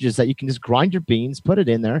cartridges that you can just grind your beans, put it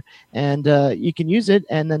in there, and you can use it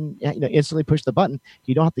and then instantly push the button.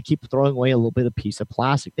 You don't have to keep throwing away a little bit of piece of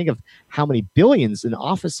plastic. Think of how many billions in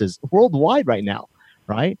offices worldwide right now,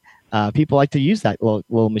 right? People like to use that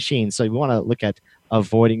little machine. So we want to look at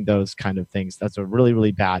avoiding those kind of things. That's a really,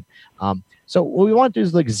 really bad. So what we want to do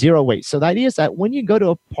is like zero waste. So the idea is that when you go to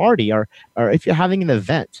a party or if you're having an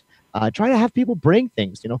event, try to have people bring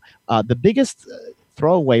things. The biggest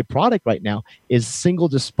throwaway product right now is single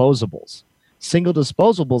disposables. Single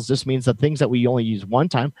disposables just means the things that we only use one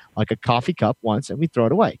time, like a coffee cup once, and we throw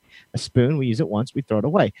it away. A spoon, we use it once, we throw it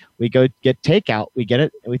away. We go get takeout, we get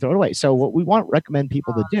it, and we throw it away. So what we recommend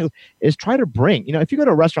people to do is try to bring, if you go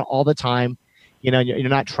to a restaurant all the time, you're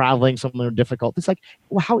not traveling somewhere difficult. It's like,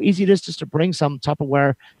 well, how easy it is just to bring some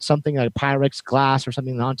Tupperware, something like Pyrex glass or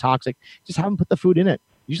something non-toxic. Just have them put the food in it.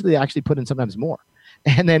 Usually they actually put in sometimes more.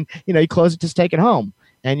 And then, you close it, just take it home.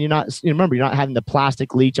 And remember, you're not having the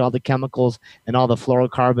plastic leach all the chemicals and all the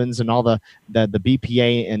fluorocarbons and all the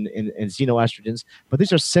BPA and xenoestrogens. But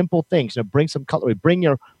these are simple things. Bring some cutlery, bring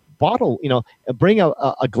your bottle, bring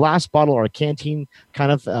a glass bottle or a canteen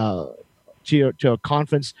kind of to a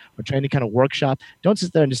conference or training kind of workshop. Don't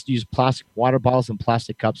sit there and just use plastic water bottles and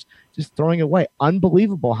plastic cups, just throwing it away.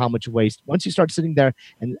 Unbelievable how much waste. Once you start sitting there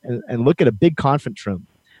and look at a big conference room,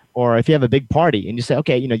 or if you have a big party and you say,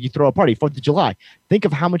 okay, you throw a party, 4th of July, think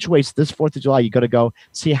of how much waste this 4th of July, you got to go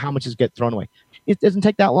see how much is get thrown away. It doesn't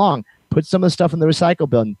take that long. Put some of the stuff in the recycle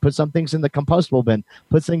bin, put some things in the compostable bin,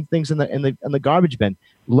 put some things in the garbage bin.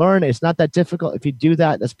 Learn, it's not that difficult. If you do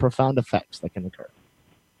that, there's profound effects that can occur.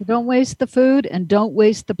 Don't waste the food and don't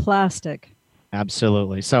waste the plastic.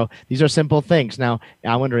 Absolutely. So these are simple things. Now,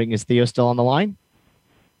 I'm wondering, is Theo still on the line?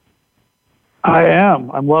 I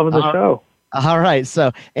am. I'm loving the show. All right.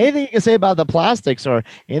 So anything you can say about the plastics or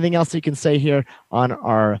anything else you can say here on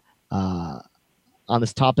our on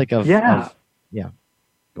this topic of yeah.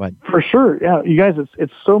 Go ahead. For sure. Yeah. You guys,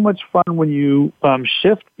 it's so much fun when you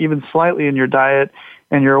shift even slightly in your diet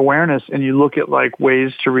and your awareness, and you look at like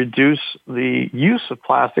ways to reduce the use of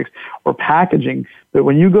plastics or packaging. But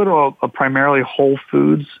when you go to a primarily whole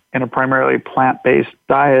foods and a primarily plant-based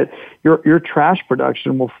diet, your trash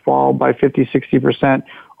production will fall by 50, 60%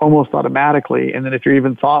 almost automatically. And then if you're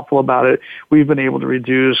even thoughtful about it, we've been able to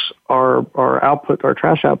reduce our output, our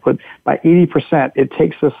trash output by 80%. It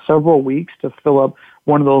takes us several weeks to fill up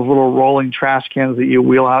one of those little rolling trash cans that you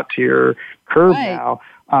wheel out to your curb now.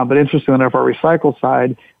 But interestingly enough, our recycle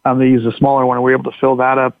side, they use a smaller one, and we're able to fill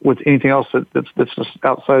that up with anything else that's just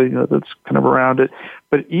outside, that's kind of around it.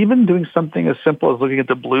 But even doing something as simple as looking at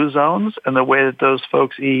the blue zones and the way that those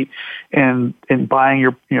folks eat, and buying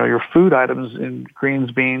your food items in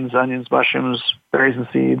greens, beans, onions, mushrooms, berries and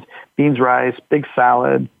seeds, beans, rice, big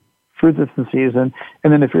salad, fruit that's in season,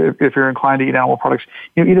 and then if you're inclined to eat animal products,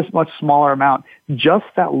 eat a much smaller amount. Just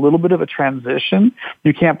that little bit of a transition,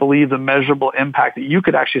 you can't believe the measurable impact that you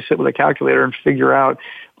could actually sit with a calculator and figure out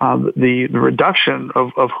the reduction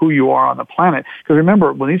of who you are on the planet. Because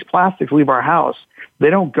remember, when these plastics leave our house, they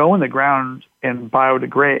don't go in the ground and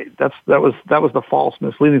biodegrade. That was the false,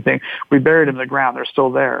 misleading thing. We buried them in the ground; they're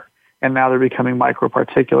still there. And now they're becoming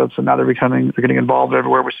microparticulates, and now they're getting involved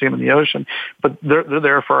everywhere. We see them in the ocean, but they're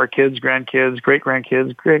there for our kids, grandkids,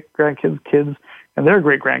 great-grandkids, great-grandkids, kids, and their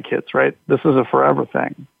great-grandkids, right? This is a forever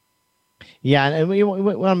thing. Yeah, and we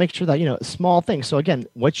want to make sure that, small things. So again,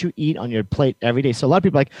 what you eat on your plate every day. So a lot of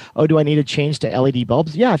people are like, oh, do I need to change to LED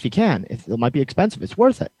bulbs? Yeah, if you can. It might be expensive. It's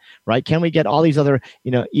worth it, right? Can we get all these other,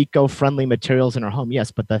 eco-friendly materials in our home?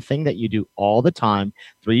 Yes, but the thing that you do all the time,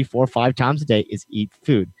 3, 4, 5 times a day is eat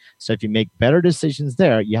food. So if you make better decisions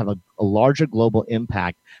there, you have a larger global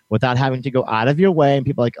impact without having to go out of your way. And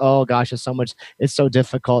people are like, oh gosh, it's so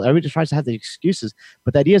difficult. Everybody tries to have the excuses.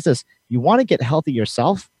 But the idea is this: you want to get healthy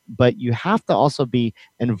yourself, but you have to also be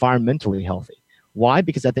environmentally healthy. Why?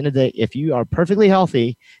 Because at the end of the day, if you are perfectly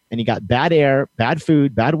healthy and you got bad air, bad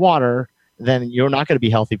food, bad water, then you're not going to be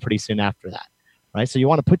healthy pretty soon after that, right? So you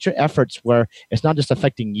want to put your efforts where it's not just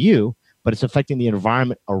affecting you, but it's affecting the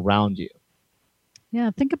environment around you. Yeah,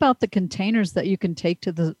 think about the containers that you can take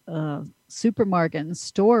to the supermarket and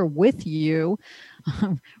store with you.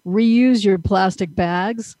 Reuse your plastic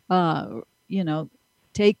bags,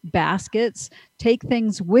 take baskets, take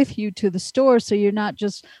things with you to the store so you're not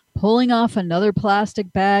just pulling off another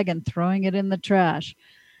plastic bag and throwing it in the trash.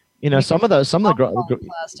 Some of the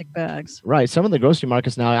plastic bags. Right. Some of the grocery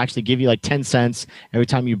markets now actually give you like 10 cents every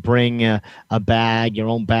time you bring a bag, your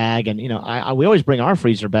own bag. And, we always bring our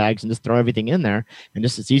freezer bags and just throw everything in there. And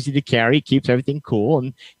just it's easy to carry, keeps everything cool.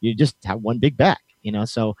 And you just have one big bag,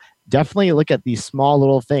 So definitely look at these small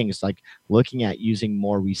little things, like looking at using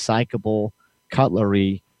more recyclable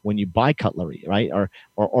cutlery when you buy cutlery, right?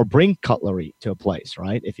 Or bring cutlery to a place,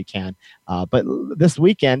 right? If you can. But this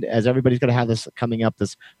weekend, as everybody's going to have this coming up,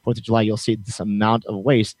 this 4th of July, you'll see this amount of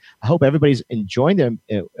waste. I hope everybody's enjoying their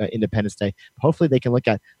Independence Day. Hopefully they can look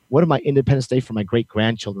at what my Independence Day for my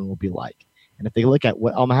great-grandchildren will be like. And if they look at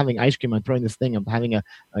what, I'm having ice cream, I'm throwing this thing, I'm having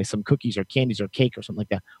some cookies or candies or cake or something like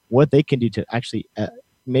that, what they can do to actually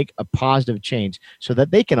make a positive change so that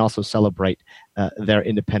they can also celebrate their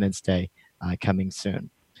Independence Day coming soon.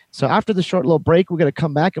 So after the short little break, we're going to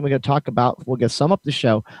come back and we're going to talk about, we're going to sum up the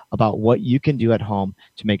show about what you can do at home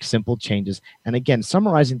to make simple changes. And again,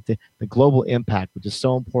 summarizing the global impact, which is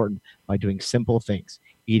so important by doing simple things,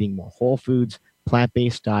 eating more whole foods,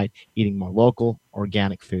 plant-based diet, eating more local,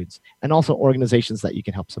 organic foods, and also organizations that you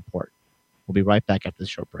can help support. We'll be right back after this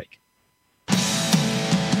short break.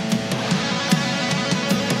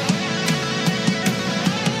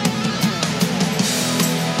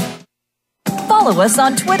 Follow us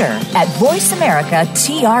on Twitter at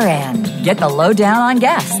VoiceAmericaTRN. Get the lowdown on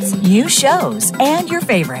guests, new shows, and your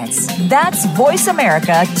favorites. That's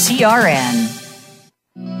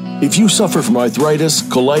VoiceAmericaTRN. If you suffer from arthritis,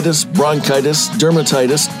 colitis, bronchitis,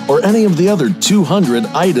 dermatitis, or any of the other 200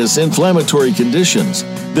 itis inflammatory conditions,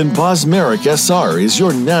 then Bosmeric SR is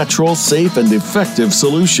your natural, safe, and effective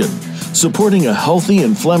solution, supporting a healthy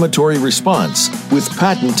inflammatory response with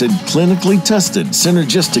patented, clinically tested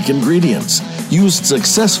synergistic ingredients used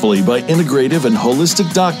successfully by integrative and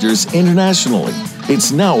holistic doctors internationally.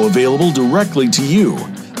 It's now available directly to you.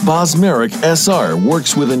 Bosmeric SR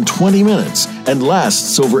works within 20 minutes and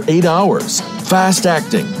lasts over 8 hours.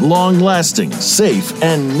 Fast-acting, long-lasting, safe,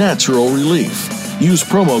 and natural relief. Use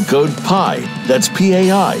promo code PI, that's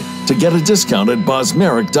P-A-I, to get a discount at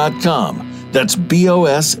bosmeric.com. That's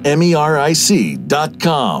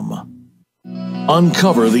BOSMERIC.com.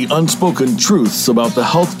 Uncover the unspoken truths about the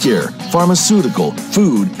healthcare, pharmaceutical,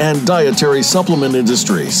 food, and dietary supplement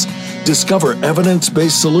industries. Discover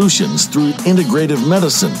evidence-based solutions through integrative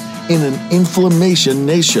medicine in an inflammation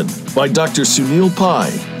nation by Dr. Sunil Pai.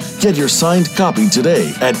 Get your signed copy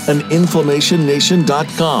today at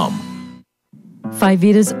aninflammationnation.com.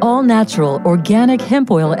 5-Vita's all-natural organic hemp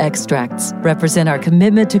oil extracts represent our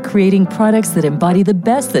commitment to creating products that embody the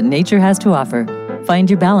best that nature has to offer. Find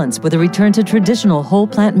your balance with a return to traditional whole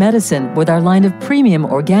plant medicine with our line of premium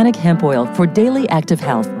organic hemp oil for daily active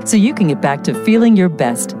health, so you can get back to feeling your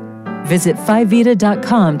best. Visit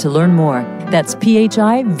 5vita.com to learn more. That's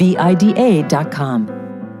PHIVIDA.com.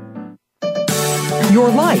 Your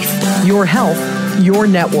life, your health, your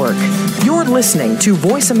network. You're listening to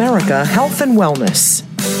Voice America Health and Wellness.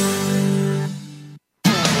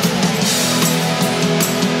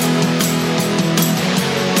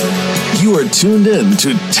 You are tuned in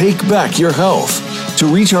to Take Back Your Health. To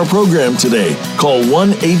reach our program today, call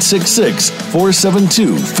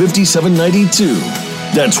 1-866-472-5792.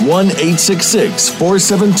 That's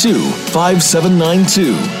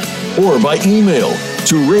 1-866-472-5792. Or by email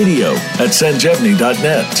to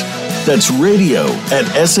radio@sanjevani.net. That's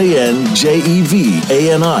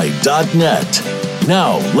radio@sanjevani.net.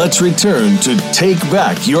 Now, let's return to Take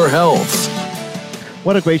Back Your Health.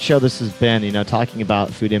 What a great show this has been, talking about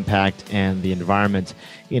food impact and the environment.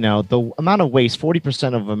 The amount of waste,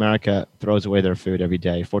 40% of America throws away their food every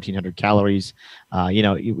day, 1,400 calories.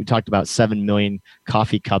 We talked about 7 million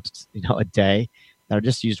coffee cups, a day that are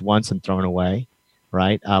just used once and thrown away,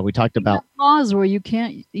 right? We talked about laws where you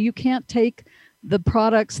can't take the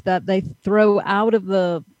products that they throw out of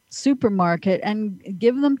the supermarket and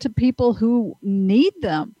give them to people who need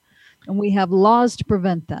them. And we have laws to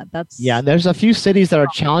prevent that. And there's a few cities that are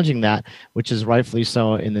challenging that, which is rightfully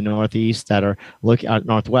so in the Northeast that are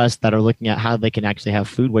Northwest that are looking at how they can actually have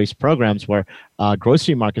food waste programs where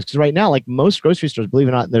grocery markets, because right now, like most grocery stores, believe it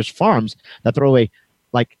or not, there's farms that throw away,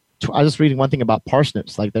 I was just reading one thing about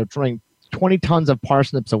parsnips, like they're throwing 20 tons of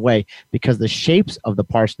parsnips away because the shapes of the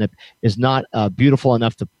parsnip is not beautiful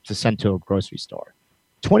enough to send to a grocery store.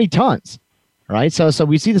 20 tons. Right, so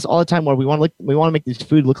we see this all the time where we want to make this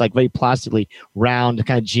food look like very plastically round,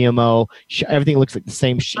 kind of GMO. Everything looks like the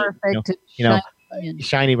same shape. Perfect.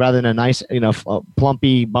 Shiny rather than a nice,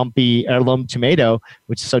 plumpy, bumpy heirloom tomato,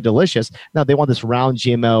 which is so delicious. Now they want this round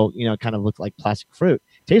GMO, kind of look like plastic fruit.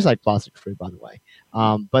 Tastes like plastic fruit, by the way.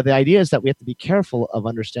 But the idea is that we have to be careful of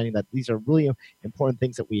understanding that these are really important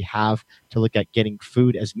things that we have to look at getting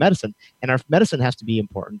food as medicine, and our medicine has to be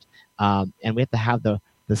important, and we have to have the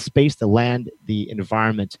space, the land, the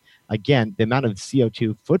environment. Again, the amount of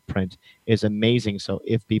CO2 footprint is amazing. So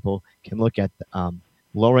if people can look at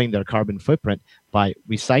lowering their carbon footprint by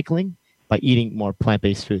recycling, by eating more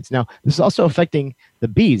plant-based foods. Now, this is also affecting the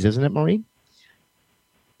bees, isn't it, Maureen?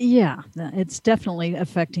 Yeah, it's definitely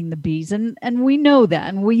affecting the bees. And we know that,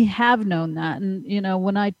 and we have known that. And,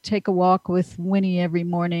 when I take a walk with Winnie every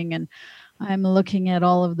morning and I'm looking at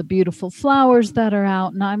all of the beautiful flowers that are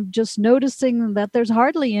out, and I'm just noticing that there's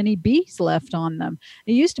hardly any bees left on them.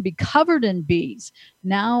 It used to be covered in bees.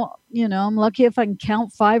 Now, I'm lucky if I can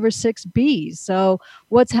count 5 or 6 bees. So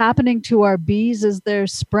what's happening to our bees is they're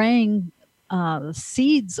spraying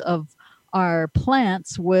seeds of our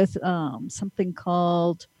plants with something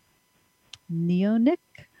called neonic.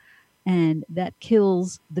 and that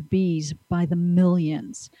kills the bees by the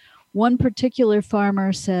millions. One particular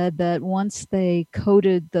farmer said that once they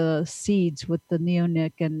coated the seeds with the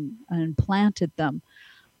neonic and planted them,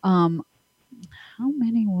 how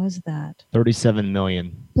many was that? 37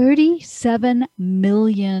 million. 37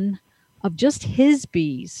 million of just his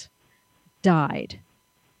bees died.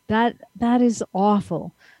 That is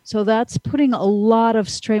awful. So that's putting a lot of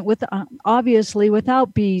strain. With obviously,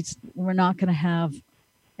 without bees, we're not going to have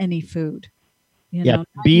any food. You know?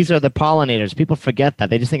 Bees are the pollinators. People forget that.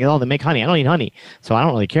 They just think, oh, they make honey. I don't eat honey, so I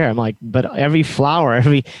don't really care. I'm like, but every flower,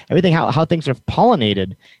 everything, how things are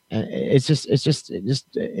pollinated, and it's just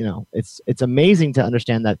it's amazing to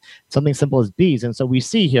understand that something simple as bees. And so we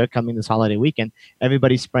see here coming this holiday weekend,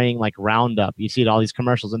 everybody's spraying like Roundup. You see it all these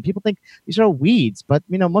commercials, and people think these are weeds, but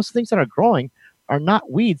most of the things that are growing are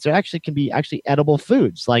not weeds. They actually can be edible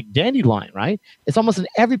foods, like dandelion, right? It's almost in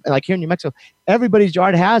like here in New Mexico, everybody's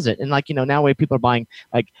yard has it. And now where people are buying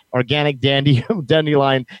like organic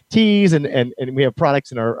dandelion teas, and we have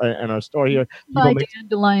products in our store here. Buy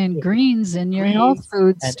dandelion greens in your health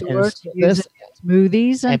food store to use it in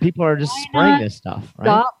smoothies, and people are just spraying this stuff. Right?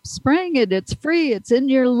 Stop spraying it. It's free. It's in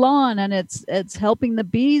your lawn, and it's helping the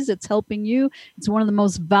bees. It's helping you. It's one of the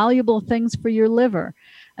most valuable things for your liver.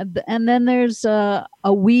 And then there's a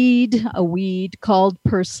weed called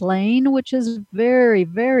purslane, which is very,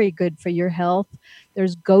 very good for your health.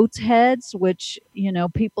 There's goat's heads, which,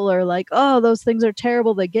 people are like, oh, those things are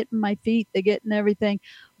terrible. They get in my feet. They get in everything.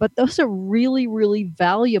 But those are really, really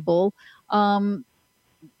valuable,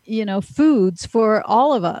 foods for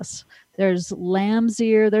all of us. There's lamb's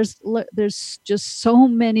ear. There's just so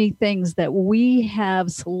many things that we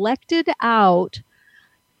have selected out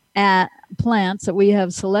at plants that we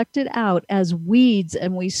have selected out as weeds,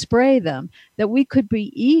 and we spray them, that we could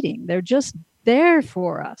be eating. They're just there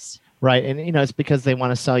for us. Right. And, it's because they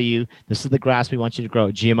want to sell you, this is the grass we want you to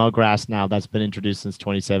grow. GMO grass now that's been introduced since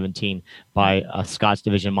 2017 by Scotts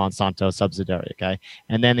Division Monsanto subsidiary. Okay.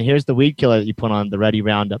 And then here's the weed killer that you put on the Ready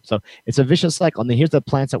Roundup. So it's a vicious cycle. And then here's the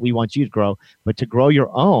plants that we want you to grow. But to grow your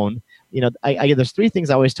own, there's three things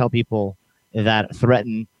I always tell people that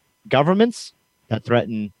threaten governments, that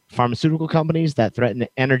threaten pharmaceutical companies, that threaten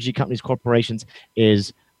energy companies, corporations,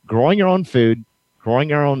 is growing your own food, growing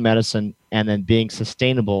your own medicine, and then being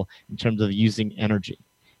sustainable in terms of using energy.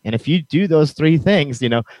 And if you do those three things,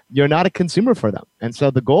 you're not a consumer for them. And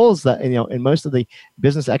so the goal is that, in most of the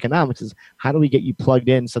business economics is how do we get you plugged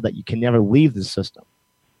in so that you can never leave the system,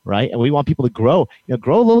 right? And we want people to grow a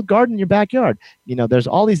little garden in your backyard. There's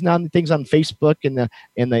all these things on Facebook and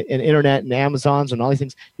the internet and Amazons and all these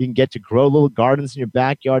things. You can get to grow little gardens in your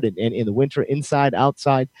backyard and in the winter, inside,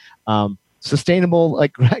 outside. Sustainable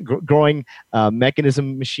growing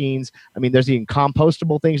mechanism machines. I mean, there's even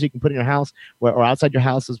compostable things you can put in your house or outside your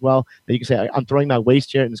house as well, that you can say, I'm throwing my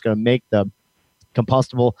waste here and it's going to make the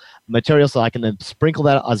compostable material, so I can then sprinkle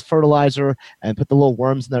that as fertilizer and put the little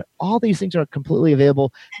worms in there. All these things are completely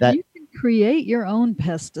available. And you can create your own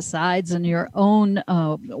pesticides and your own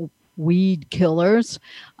weed killers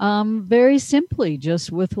very simply,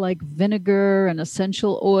 just with like vinegar and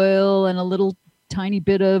essential oil and a little tiny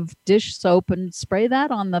bit of dish soap, and spray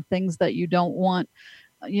that on the things that you don't want,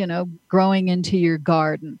 growing into your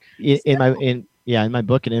garden. In my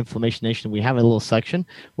book, in Inflammation Nation, we have a little section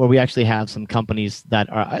where we actually have some companies that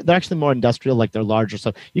they're actually more industrial, like they're larger.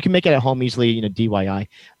 So you can make it at home easily, DIY.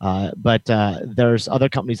 But there's other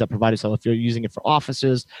companies that provide it. So if you're using it for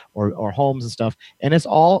offices or homes and stuff, and it's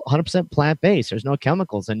all 100% plant-based, there's no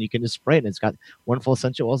chemicals, and you can just spray it. And it's got wonderful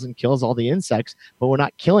essential oils and kills all the insects, but we're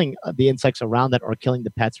not killing the insects around that or killing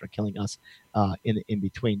the pets or killing us in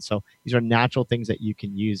between. So these are natural things that you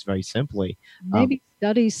can use very simply. Maybe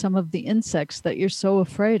study some of the insects that you're so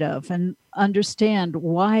afraid of and understand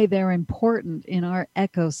why they're important in our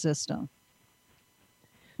ecosystem.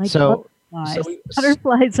 Like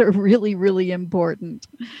butterflies are really, really important.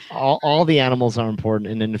 All the animals are important,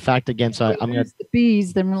 and in fact, again, so I'm going to the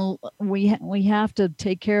bees. Then we have to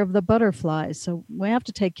take care of the butterflies. So we have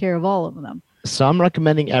to take care of all of them. So I'm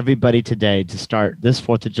recommending everybody today to start this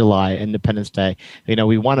 4th of July, Independence Day.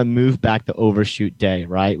 We want to move back the overshoot day,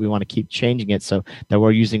 right? We want to keep changing it so that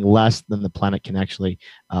we're using less than the planet can actually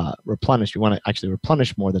replenish. We want to actually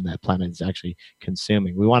replenish more than that planet is actually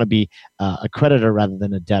consuming. We want to be a creditor rather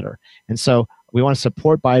than a debtor. And so we want to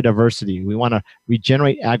support biodiversity. We want to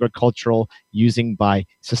regenerate agricultural using by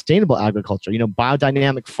sustainable agriculture.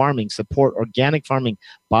 Biodynamic farming, support organic farming,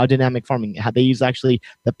 biodynamic farming. How they use actually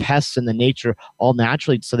the pests and the nature all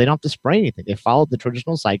naturally, so they don't have to spray anything. They follow the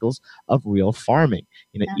traditional cycles of real farming.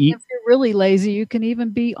 If you're really lazy, you can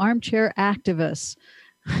even be armchair activists.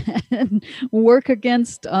 and work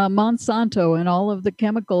against Monsanto and all of the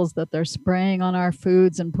chemicals that they're spraying on our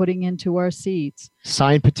foods and putting into our seeds.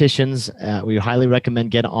 Sign petitions. We highly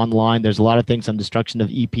recommend get online. There's a lot of things on destruction of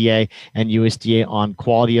EPA and USDA on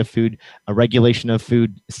quality of food, regulation of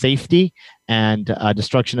food safety, and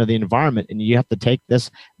destruction of the environment. And you have to take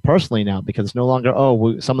this personally now, because it's no longer,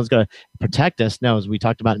 someone's going to protect us. No, as we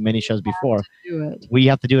talked about in many shows before, we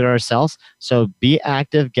have to do it ourselves. So be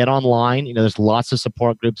active, get online. There's lots of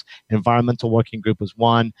support groups. Environmental Working Group was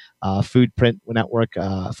one, Footprint Network,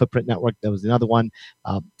 that was another one.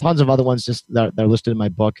 Tons of other ones just that are listed in my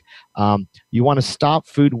book. You want to stop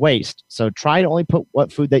food waste. So try to only put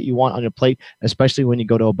what food that you want on your plate, especially when you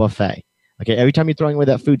go to a buffet. Okay, every time you're throwing away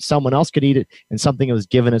that food, someone else could eat it, and something that was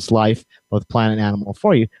given its life, both plant and animal,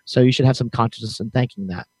 for you. So you should have some consciousness in thanking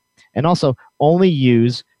that. And also,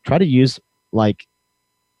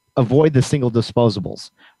 avoid the single disposables,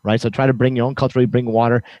 right? So try to bring your own cutlery, bring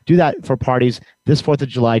water. Do that for parties this 4th of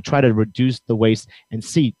July. Try to reduce the waste and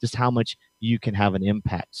see just how much you can have an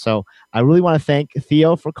impact. So I really want to thank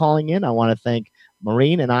Theo for calling in. I want to thank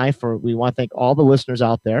Maureen and we want to thank all the listeners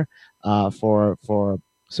out there for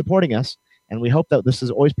supporting us. And we hope that this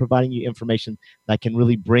is always providing you information that can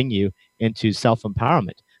really bring you into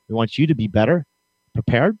self-empowerment. We want you to be better,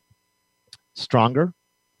 prepared, stronger,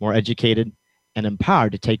 more educated, and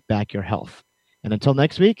empowered to take back your health. And until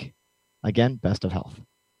next week, again, best of health.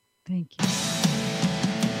 Thank you.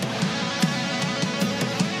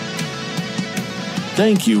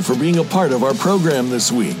 Thank you for being a part of our program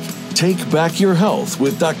this week. Take Back Your Health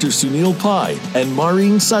with Dr. Sunil Pai and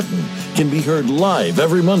Maureen Sutton can be heard live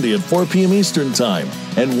every Monday at 4 p.m. Eastern Time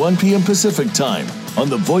and 1 p.m. Pacific Time on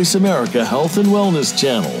the Voice America Health and Wellness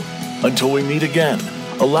channel. Until we meet again,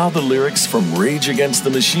 allow the lyrics from Rage Against the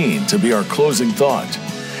Machine to be our closing thought.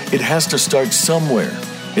 It has to start somewhere.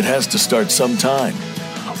 It has to start sometime.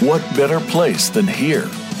 What better place than here?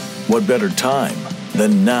 What better time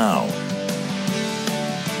than now?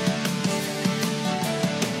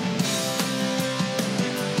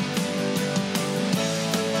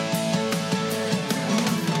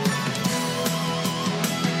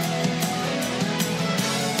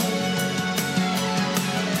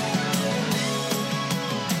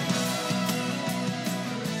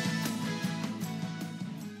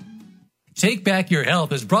 Take Back Your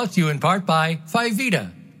Health is brought to you in part by Fivita,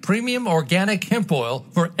 premium organic hemp oil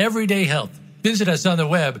for everyday health. Visit us on the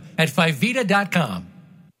web at fivita.com.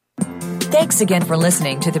 Thanks again for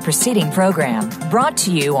listening to the preceding program, brought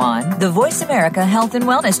to you on the Voice America Health and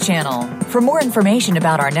Wellness channel. For more information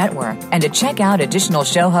about our network and to check out additional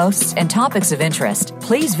show hosts and topics of interest,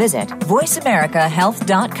 please visit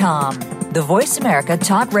voiceamericahealth.com. The Voice America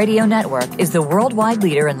Talk Radio Network is the worldwide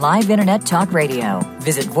leader in live Internet talk radio.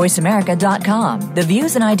 Visit voiceamerica.com. The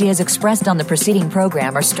views and ideas expressed on the preceding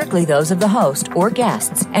program are strictly those of the host or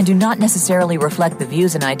guests and do not necessarily reflect the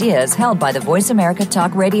views and ideas held by the Voice America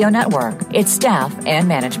Talk Radio Network, its staff, and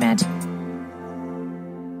management.